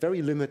that's a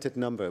very limited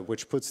number,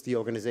 which puts the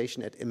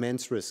organization at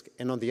immense risk.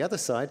 And on the other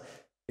side,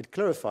 it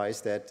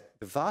clarifies that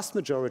the vast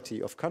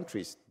majority of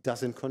countries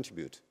doesn't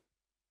contribute.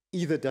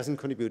 Either doesn't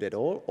contribute at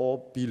all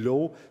or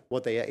below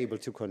what they are able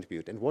to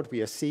contribute. And what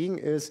we are seeing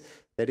is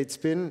that it's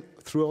been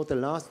throughout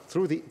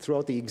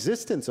the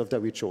existence of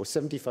WHO,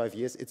 75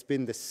 years, it's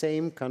been the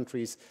same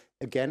countries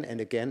again and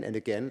again and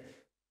again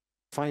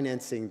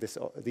financing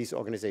these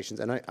organizations.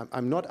 And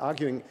I'm not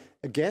arguing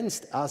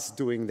against us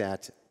doing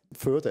that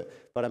further,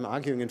 but I'm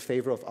arguing in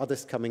favor of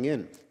others coming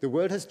in. The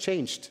world has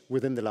changed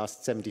within the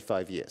last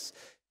 75 years.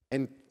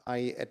 And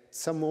I, at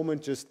some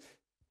moment, just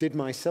did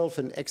myself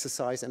an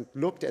exercise and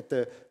looked at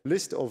the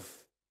list of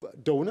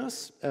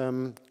donors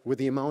with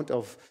the amount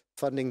of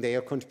funding they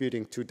are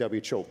contributing to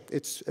WHO.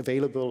 It's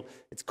available,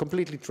 it's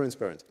completely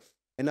transparent.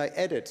 And I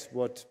added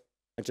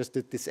I just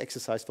did this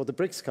exercise for the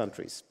BRICS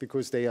countries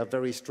because they are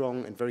very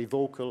strong and very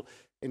vocal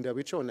in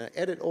WHO. And I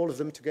added all of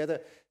them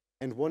together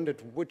and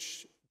wondered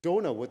which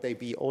donor would they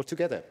be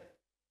altogether.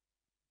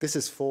 This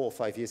is 4 or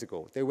 5 years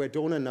ago. They were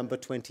donor number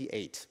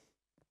 28.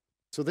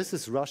 So this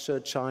is Russia,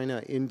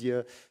 China,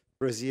 India,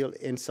 Brazil,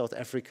 and South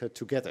Africa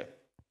together.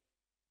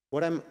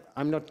 What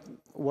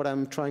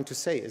I'm trying to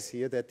say is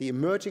here that the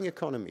emerging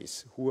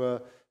economies who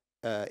are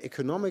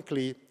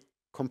economically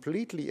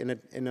completely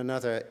in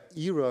another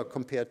era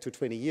compared to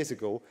 20 years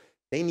ago,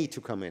 they need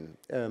to come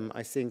in.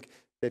 I think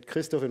that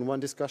Christoph, in one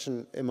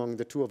discussion among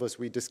the two of us,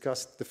 we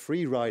discussed the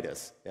free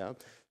riders. Yeah?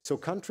 So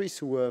countries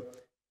who were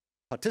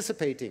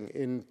participating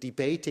in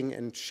debating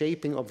and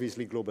shaping,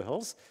 obviously, global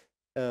health,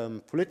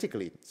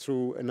 politically,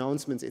 through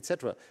announcements,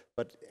 etc.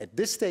 But at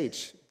this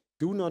stage,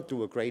 do not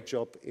do a great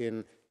job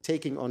in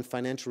taking on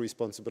financial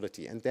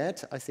responsibility. And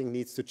that, I think,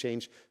 needs to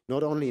change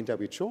not only in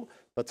WHO,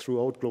 but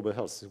throughout global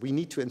health. We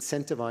need to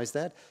incentivize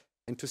that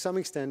and to some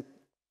extent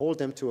hold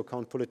them to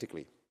account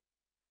politically.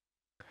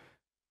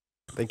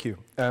 Thank you.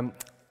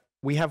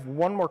 We have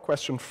one more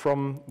question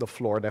from the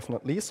floor,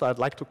 definitely. So I'd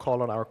like to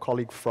call on our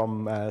colleague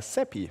from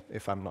CEPI,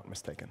 if I'm not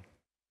mistaken.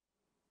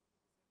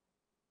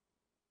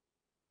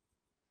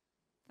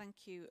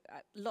 Thank you.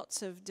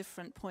 Lots of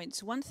different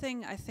points. One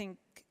thing I think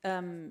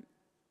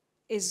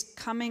is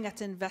coming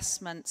at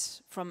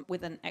investments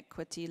with an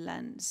equity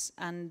lens.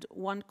 And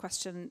one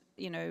question,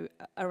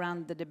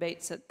 around the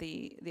debates at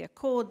the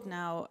Accord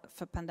now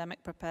for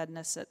pandemic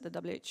preparedness at the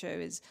WHO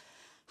is,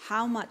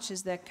 how much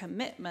is their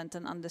commitment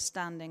and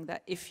understanding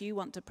that if you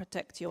want to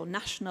protect your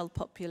national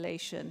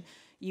population,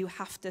 you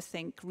have to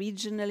think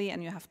regionally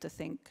and you have to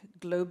think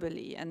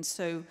globally. And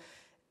so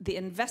the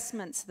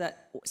investments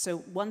so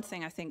one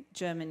thing I think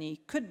Germany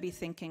could be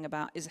thinking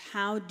about is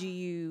how do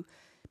you,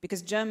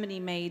 because Germany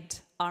made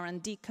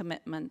R&D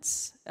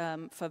commitments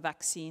for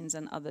vaccines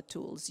and other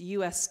tools.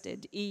 US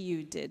did,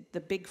 EU did,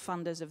 the big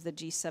funders of the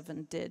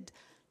G7 did.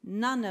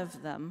 None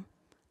of them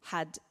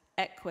had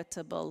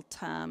equitable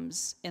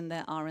terms in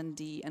their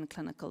R&D and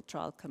clinical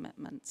trial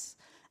commitments.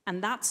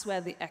 And that's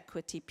where the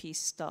equity piece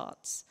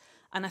starts.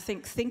 And I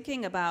think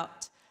thinking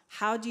about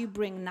how do you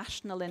bring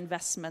national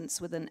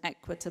investments with an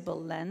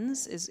equitable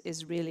lens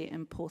is really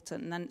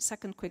important. And then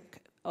second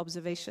quick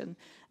observation,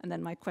 and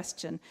then my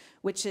question,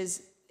 which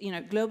is, you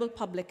know, global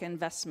public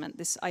investment,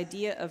 this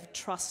idea of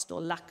trust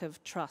or lack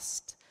of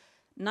trust.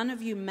 None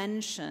of you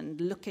mentioned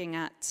looking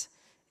at,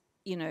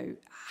 you know,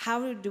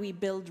 how do we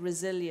build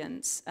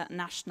resilience at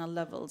national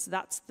levels?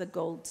 That's the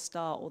gold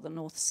star or the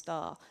North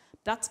Star.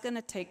 That's going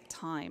to take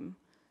time.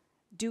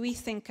 Do we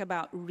think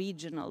about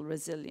regional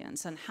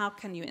resilience, and how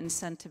can you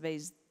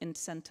incentivize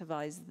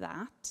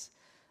that?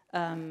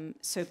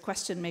 So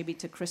question maybe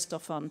to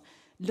Christoph on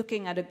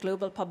looking at a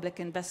global public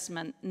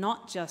investment,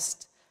 not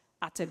just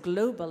at a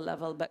global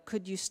level, but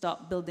could you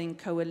start building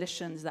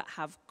coalitions that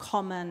have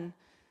common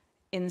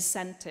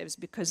incentives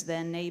because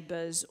they're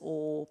neighbors,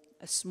 or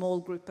a small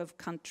group of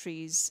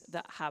countries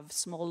that have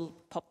small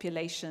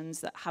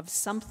populations that have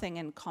something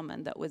in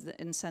common that would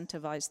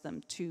incentivize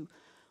them to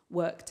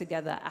work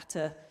together at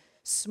a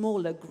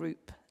smaller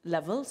group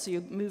level? So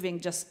you're moving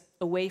just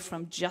away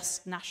from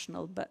just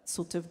national, but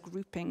sort of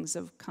groupings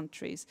of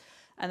countries.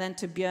 And then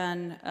to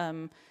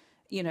Björn,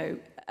 you know,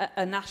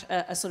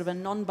 a sort of a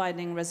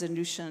non-binding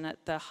resolution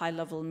at the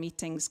high-level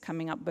meetings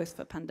coming up, both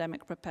for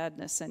pandemic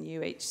preparedness and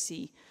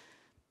UHC.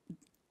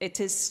 It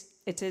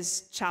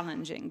is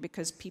challenging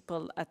because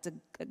people at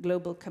a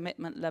global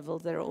commitment level,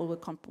 they're all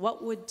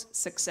what would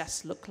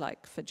success look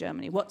like for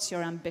Germany? What's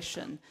your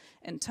ambition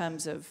in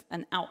terms of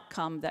an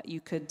outcome that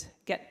you could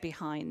get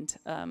behind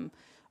on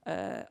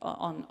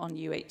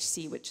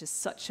UHC, which is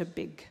such a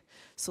big,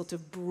 sort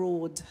of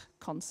broad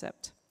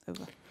concept?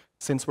 Over.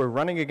 Since we're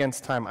running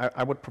against time,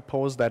 I would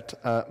propose that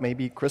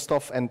maybe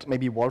Christoph and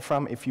maybe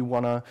Wolfram, if you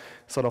want to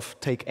sort of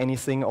take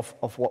anything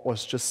of what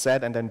was just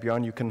said, and then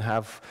Björn, you can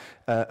have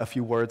a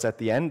few words at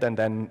the end, and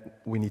then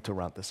we need to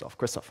round this off.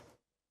 Christoph.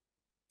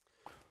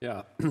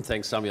 Yeah,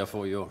 thanks, Samia,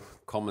 for your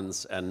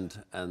comments and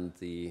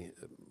the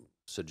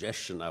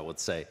suggestion, I would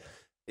say.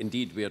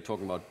 Indeed, we are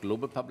talking about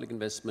global public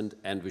investment,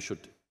 and we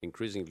should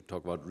increasingly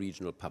talk about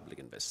regional public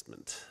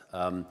investment.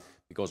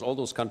 Because all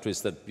those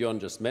countries that Björn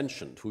just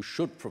mentioned, who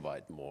should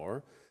provide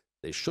more,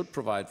 they should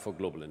provide for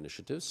global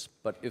initiatives.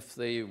 But if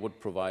they would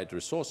provide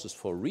resources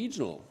for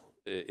regional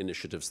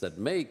initiatives that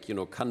make, you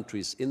know,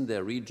 countries in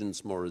their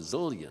regions more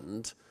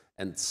resilient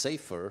and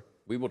safer,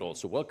 we would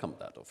also welcome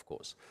that, of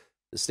course.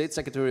 The State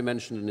Secretary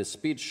mentioned in his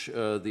speech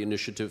the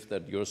initiative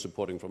that you're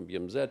supporting from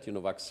BMZ, you know,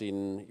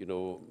 vaccine, you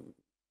know,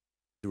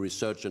 the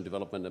research and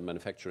development and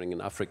manufacturing in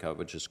Africa,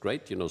 which is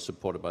great, you know,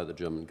 supported by the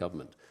German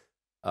government.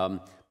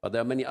 But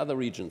there are many other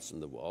regions in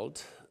the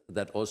world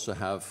that also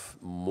have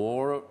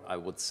more, I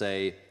would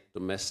say,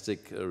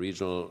 domestic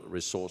regional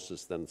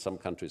resources than some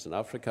countries in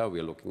Africa.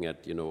 We are looking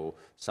at, you know,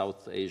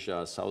 South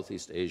Asia,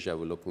 Southeast Asia,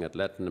 we're looking at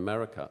Latin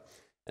America.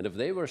 And if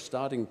they were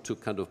starting to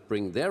kind of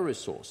bring their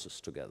resources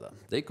together,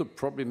 they could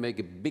probably make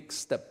a big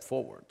step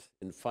forward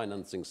in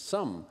financing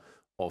some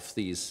of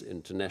these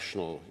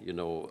international, you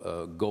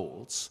know,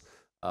 goals,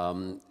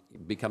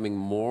 becoming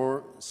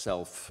more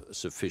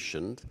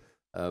self-sufficient,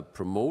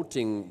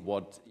 promoting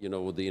what, you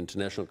know, the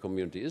international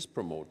community is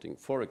promoting.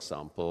 For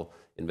example,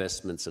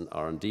 investments in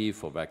R&D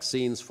for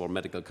vaccines, for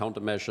medical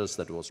countermeasures,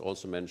 that was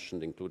also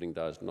mentioned, including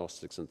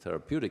diagnostics and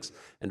therapeutics.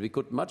 And we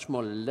could much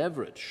more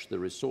leverage the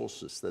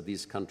resources that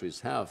these countries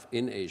have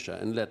in Asia,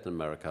 in Latin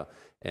America,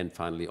 and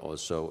finally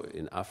also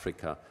in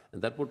Africa.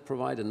 And that would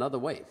provide another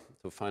way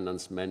to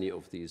finance many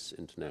of these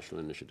international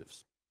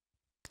initiatives.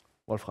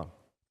 Wolfram.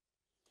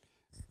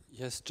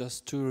 Yes,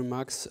 just two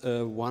remarks.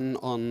 One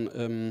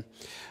on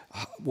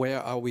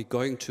where are we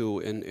going to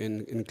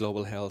in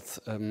global health?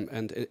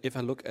 And if I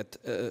look at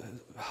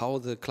how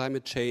the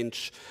climate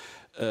change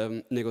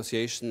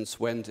negotiations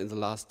went in the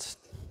last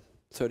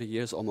 30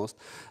 years almost,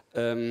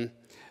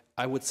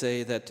 I would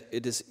say that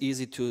it is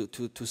easy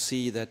to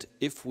see that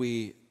if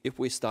we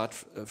start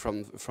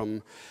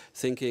from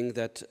thinking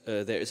that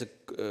there is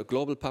a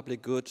global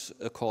public good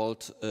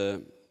called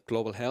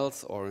global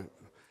health, or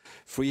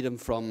freedom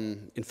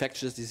from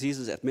infectious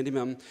diseases at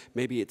minimum,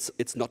 maybe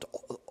it's not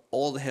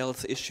all the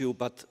health issue,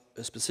 but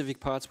specific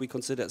parts we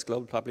consider as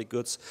global public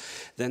goods,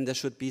 then there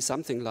should be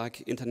something like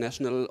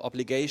international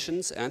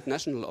obligations and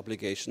national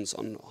obligations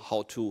on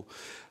how to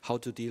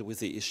deal with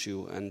the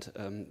issue, and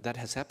that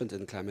has happened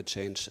in climate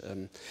change.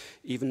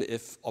 Even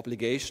if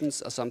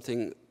obligations are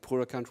something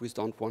poorer countries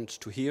don't want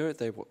to hear,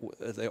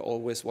 they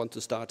always want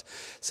to start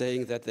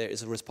saying that there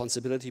is a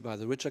responsibility by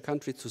the richer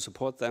countries to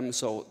support them.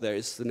 So there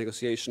is the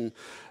negotiation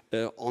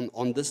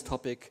on this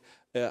topic.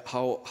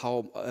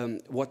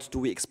 What do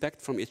we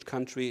expect from each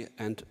country,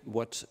 and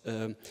what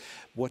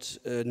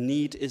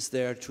need is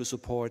there to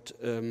support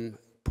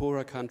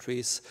poorer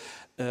countries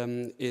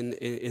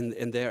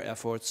in their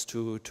efforts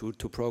to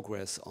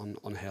progress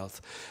on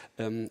health?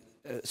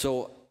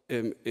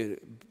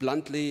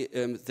 Bluntly,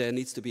 there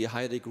needs to be a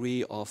high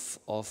degree of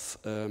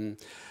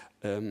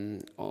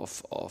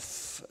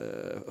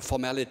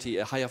formality,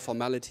 a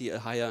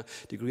higher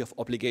degree of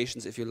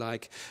obligations, if you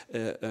like,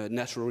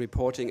 national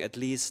reporting at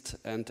least,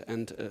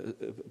 and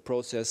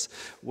process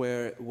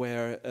where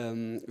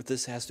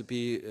this has to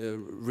be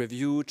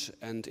reviewed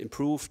and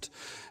improved,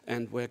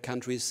 and where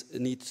countries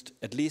need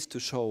at least to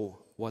show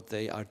what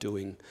they are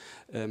doing.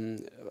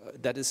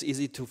 That is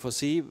easy to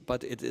foresee,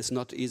 but it is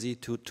not easy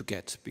to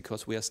get,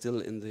 because we are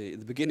still in the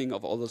beginning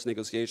of all those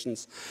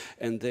negotiations,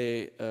 and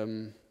they,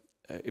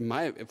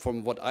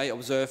 from what I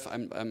observe,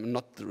 I'm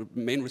not the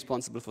main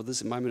responsible for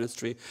this in my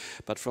ministry,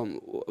 but from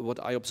what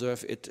I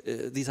observe,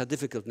 these are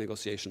difficult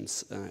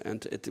negotiations,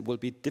 and it will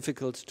be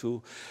difficult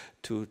to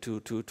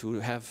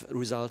have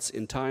results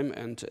in time,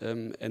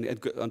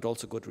 and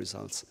also good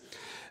results.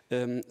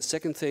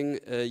 Second thing,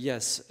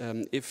 yes,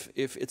 if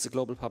it's a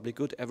global public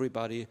good,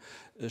 everybody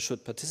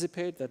should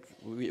participate. That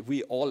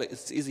we all,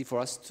 it's easy for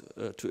us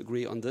to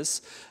agree on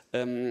this.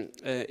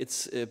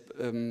 It's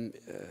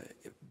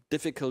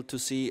difficult to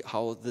see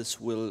how this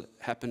will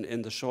happen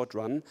in the short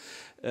run,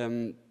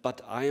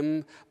 but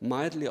I'm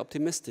mildly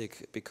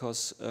optimistic,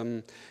 because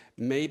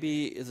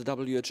maybe the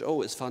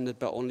WHO is funded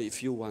by only a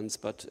few ones,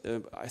 but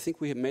I think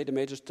we have made a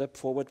major step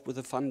forward with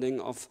the funding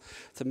of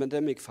the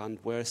pandemic fund,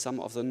 where some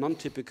of the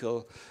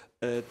non-typical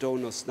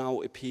donors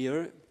now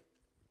appear,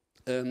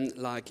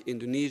 like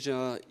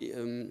Indonesia,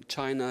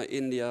 China,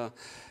 India,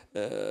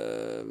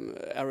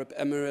 Arab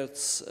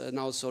Emirates,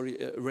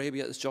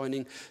 Arabia is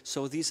joining.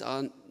 So these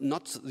are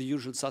not the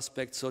usual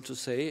suspects, so to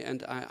say,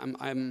 and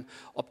I'm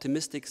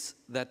optimistic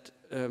that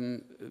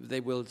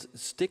they will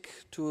stick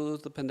to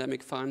the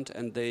pandemic fund,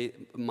 and they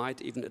might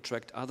even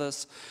attract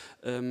others.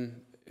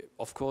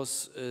 Of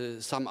course,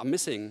 some are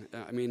missing.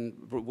 I mean,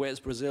 where's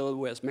Brazil?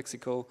 Where's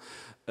Mexico?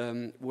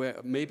 Where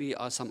maybe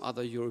are some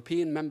other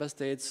European member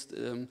states?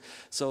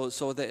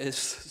 So there is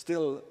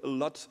still a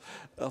lot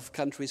of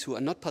countries who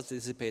are not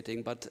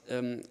participating. But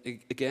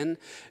again,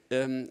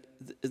 there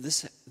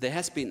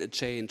has been a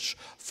change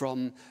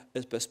from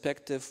a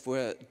perspective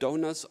where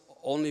donors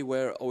only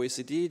were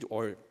OECD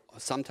or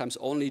sometimes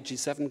only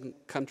G7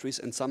 countries,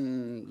 and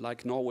some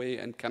like Norway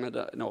and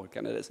Canada. No,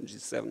 Canada isn't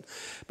G7,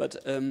 but.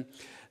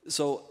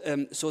 So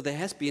there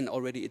has been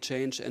already a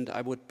change, and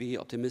I would be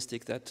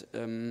optimistic that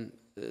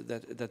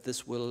that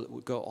this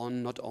will go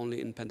on not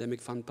only in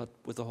pandemic fund, but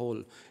with the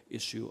whole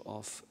issue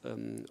of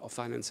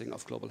financing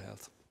of global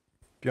health.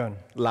 Björn,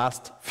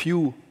 last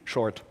few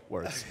short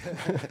words.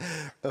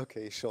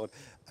 Okay, short.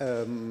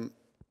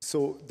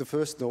 So the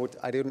first note,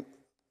 I didn't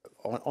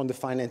on the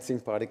financing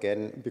part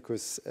again,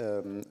 because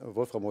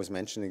Wolfram was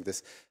mentioning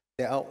this.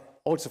 There are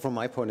also, from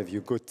my point of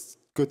view,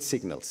 good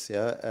signals.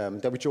 Yeah?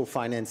 WHO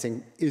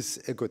financing is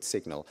a good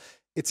signal.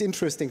 It's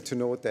interesting to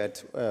note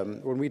that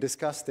when we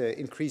discussed the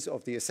increase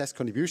of the assessed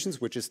contributions,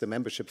 which is the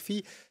membership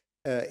fee,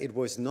 it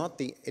was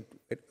not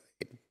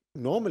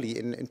normally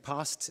in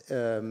past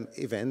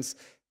events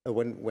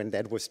when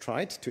that was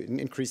tried to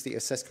increase the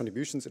assessed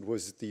contributions, it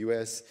was the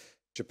US,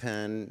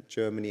 Japan,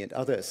 Germany, and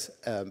others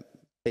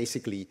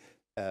basically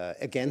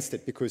against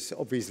it, because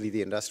obviously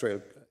the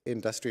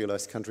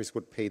industrialized countries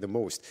would pay the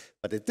most.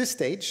 But at this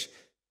stage,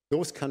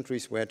 those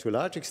countries were to a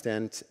large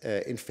extent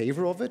in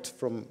favor of it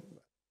from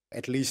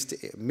at least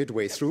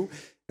midway through,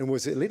 and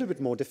was a little bit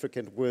more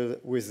difficult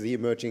with the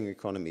emerging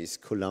economies,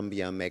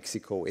 Colombia,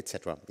 Mexico,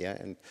 etc. Yeah,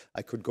 and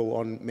I could go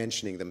on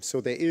mentioning them.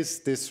 So there is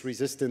this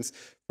resistance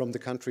from the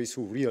countries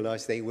who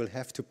realize they will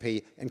have to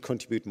pay and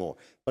contribute more.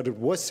 But it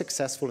was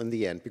successful in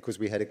the end, because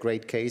we had a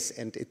great case,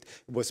 and it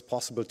was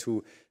possible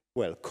to,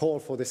 well, call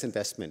for this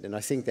investment. And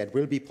I think that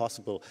will be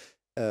possible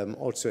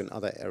also in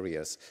other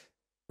areas.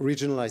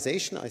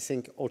 Regionalization, I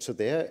think also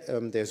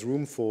there's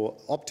room for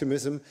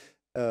optimism.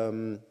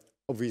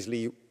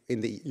 Obviously, in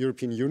the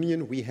European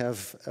Union, we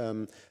have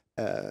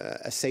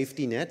a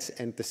safety net,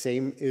 and the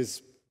same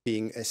is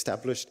being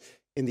established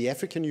in the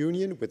African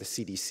Union with the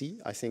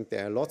CDC. I think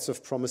there are lots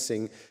of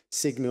promising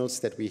signals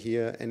that we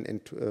hear,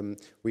 and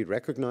we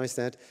recognize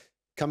that.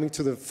 Coming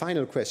to the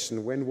final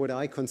question, when would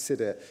I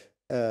consider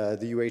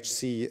the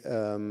UHC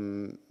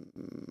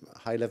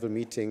high-level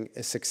meeting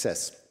a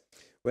success?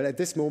 Well, at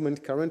this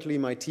moment, currently,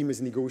 my team is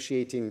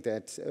negotiating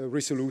that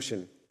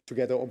resolution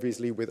together,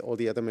 obviously, with all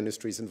the other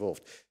ministries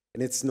involved.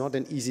 And it's not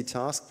an easy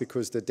task,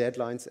 because the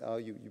deadlines are,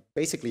 you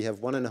basically have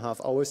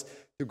 1.5 hours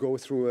to go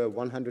through a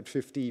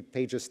 150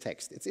 pages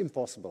text. It's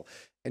impossible.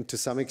 And to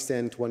some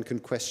extent, one can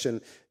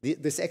question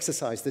this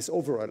exercise, this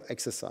overall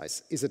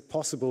exercise. Is it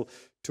possible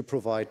to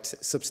provide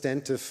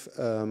substantive,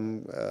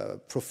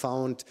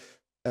 profound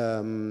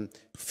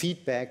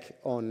feedback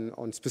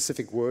on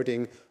specific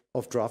wording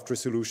of draft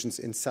resolutions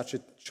in such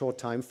a short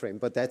time frame?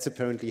 But that's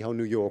apparently how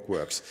New York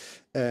works,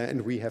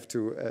 and we have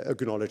to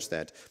acknowledge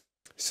that.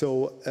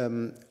 So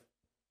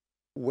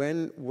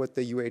when would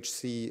the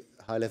UHC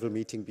high-level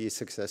meeting be a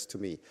success to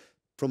me?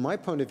 From my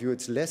point of view,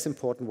 it's less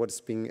important what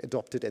is being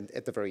adopted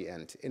at the very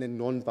end in a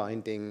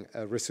non-binding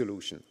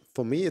resolution.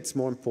 For me, it's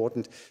more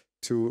important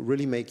to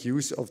really make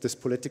use of this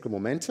political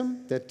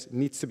momentum that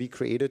needs to be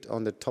created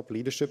on the top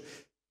leadership,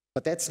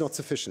 But that's not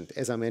sufficient,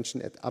 as I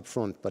mentioned up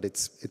front. But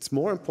it's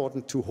more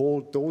important to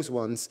hold those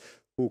ones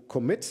who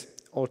commit,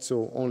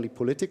 also only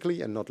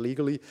politically and not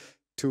legally,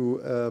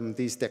 to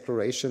these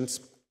declarations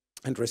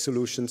and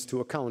resolutions to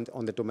account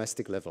on the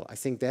domestic level. I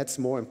think that's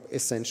more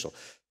essential.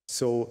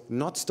 So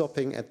not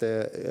stopping at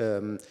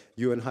the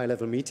UN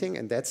high-level meeting,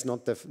 and that's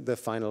not the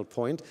final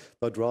point,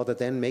 but rather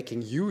then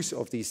making use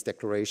of these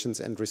declarations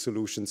and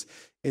resolutions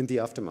in the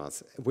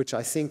aftermath, which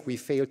I think we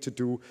failed to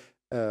do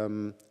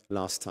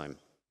last time.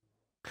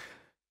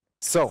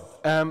 So,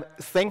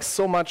 thanks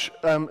so much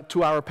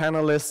to our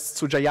panelists,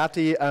 to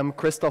Jayati,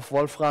 Christoph,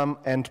 Wolfram,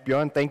 and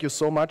Björn. Thank you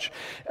so much.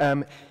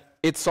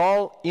 It's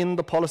all in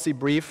the policy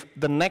brief.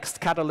 The next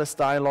Catalyst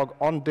dialogue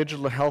on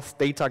digital health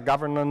data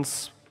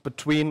governance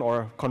between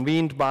or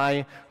convened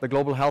by the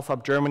Global Health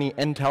Hub Germany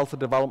and Healthy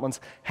Developments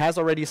has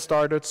already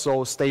started,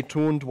 so stay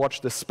tuned, watch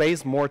this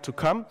space, more to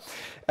come.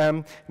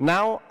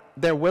 Now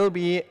there will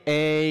be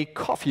a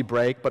coffee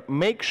break, but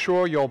make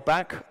sure you're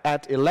back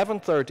at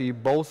 11:30,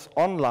 both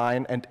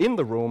online and in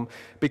the room,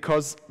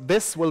 because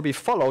this will be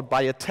followed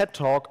by a TED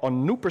Talk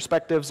on new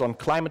perspectives on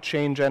climate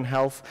change and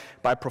health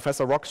by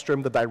Professor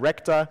Rockström, the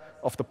director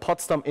of the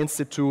Potsdam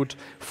Institute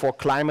for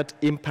Climate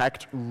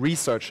Impact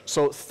Research.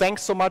 So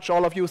thanks so much,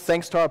 all of you.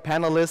 Thanks to our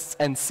panelists,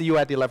 and see you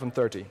at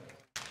 11:30.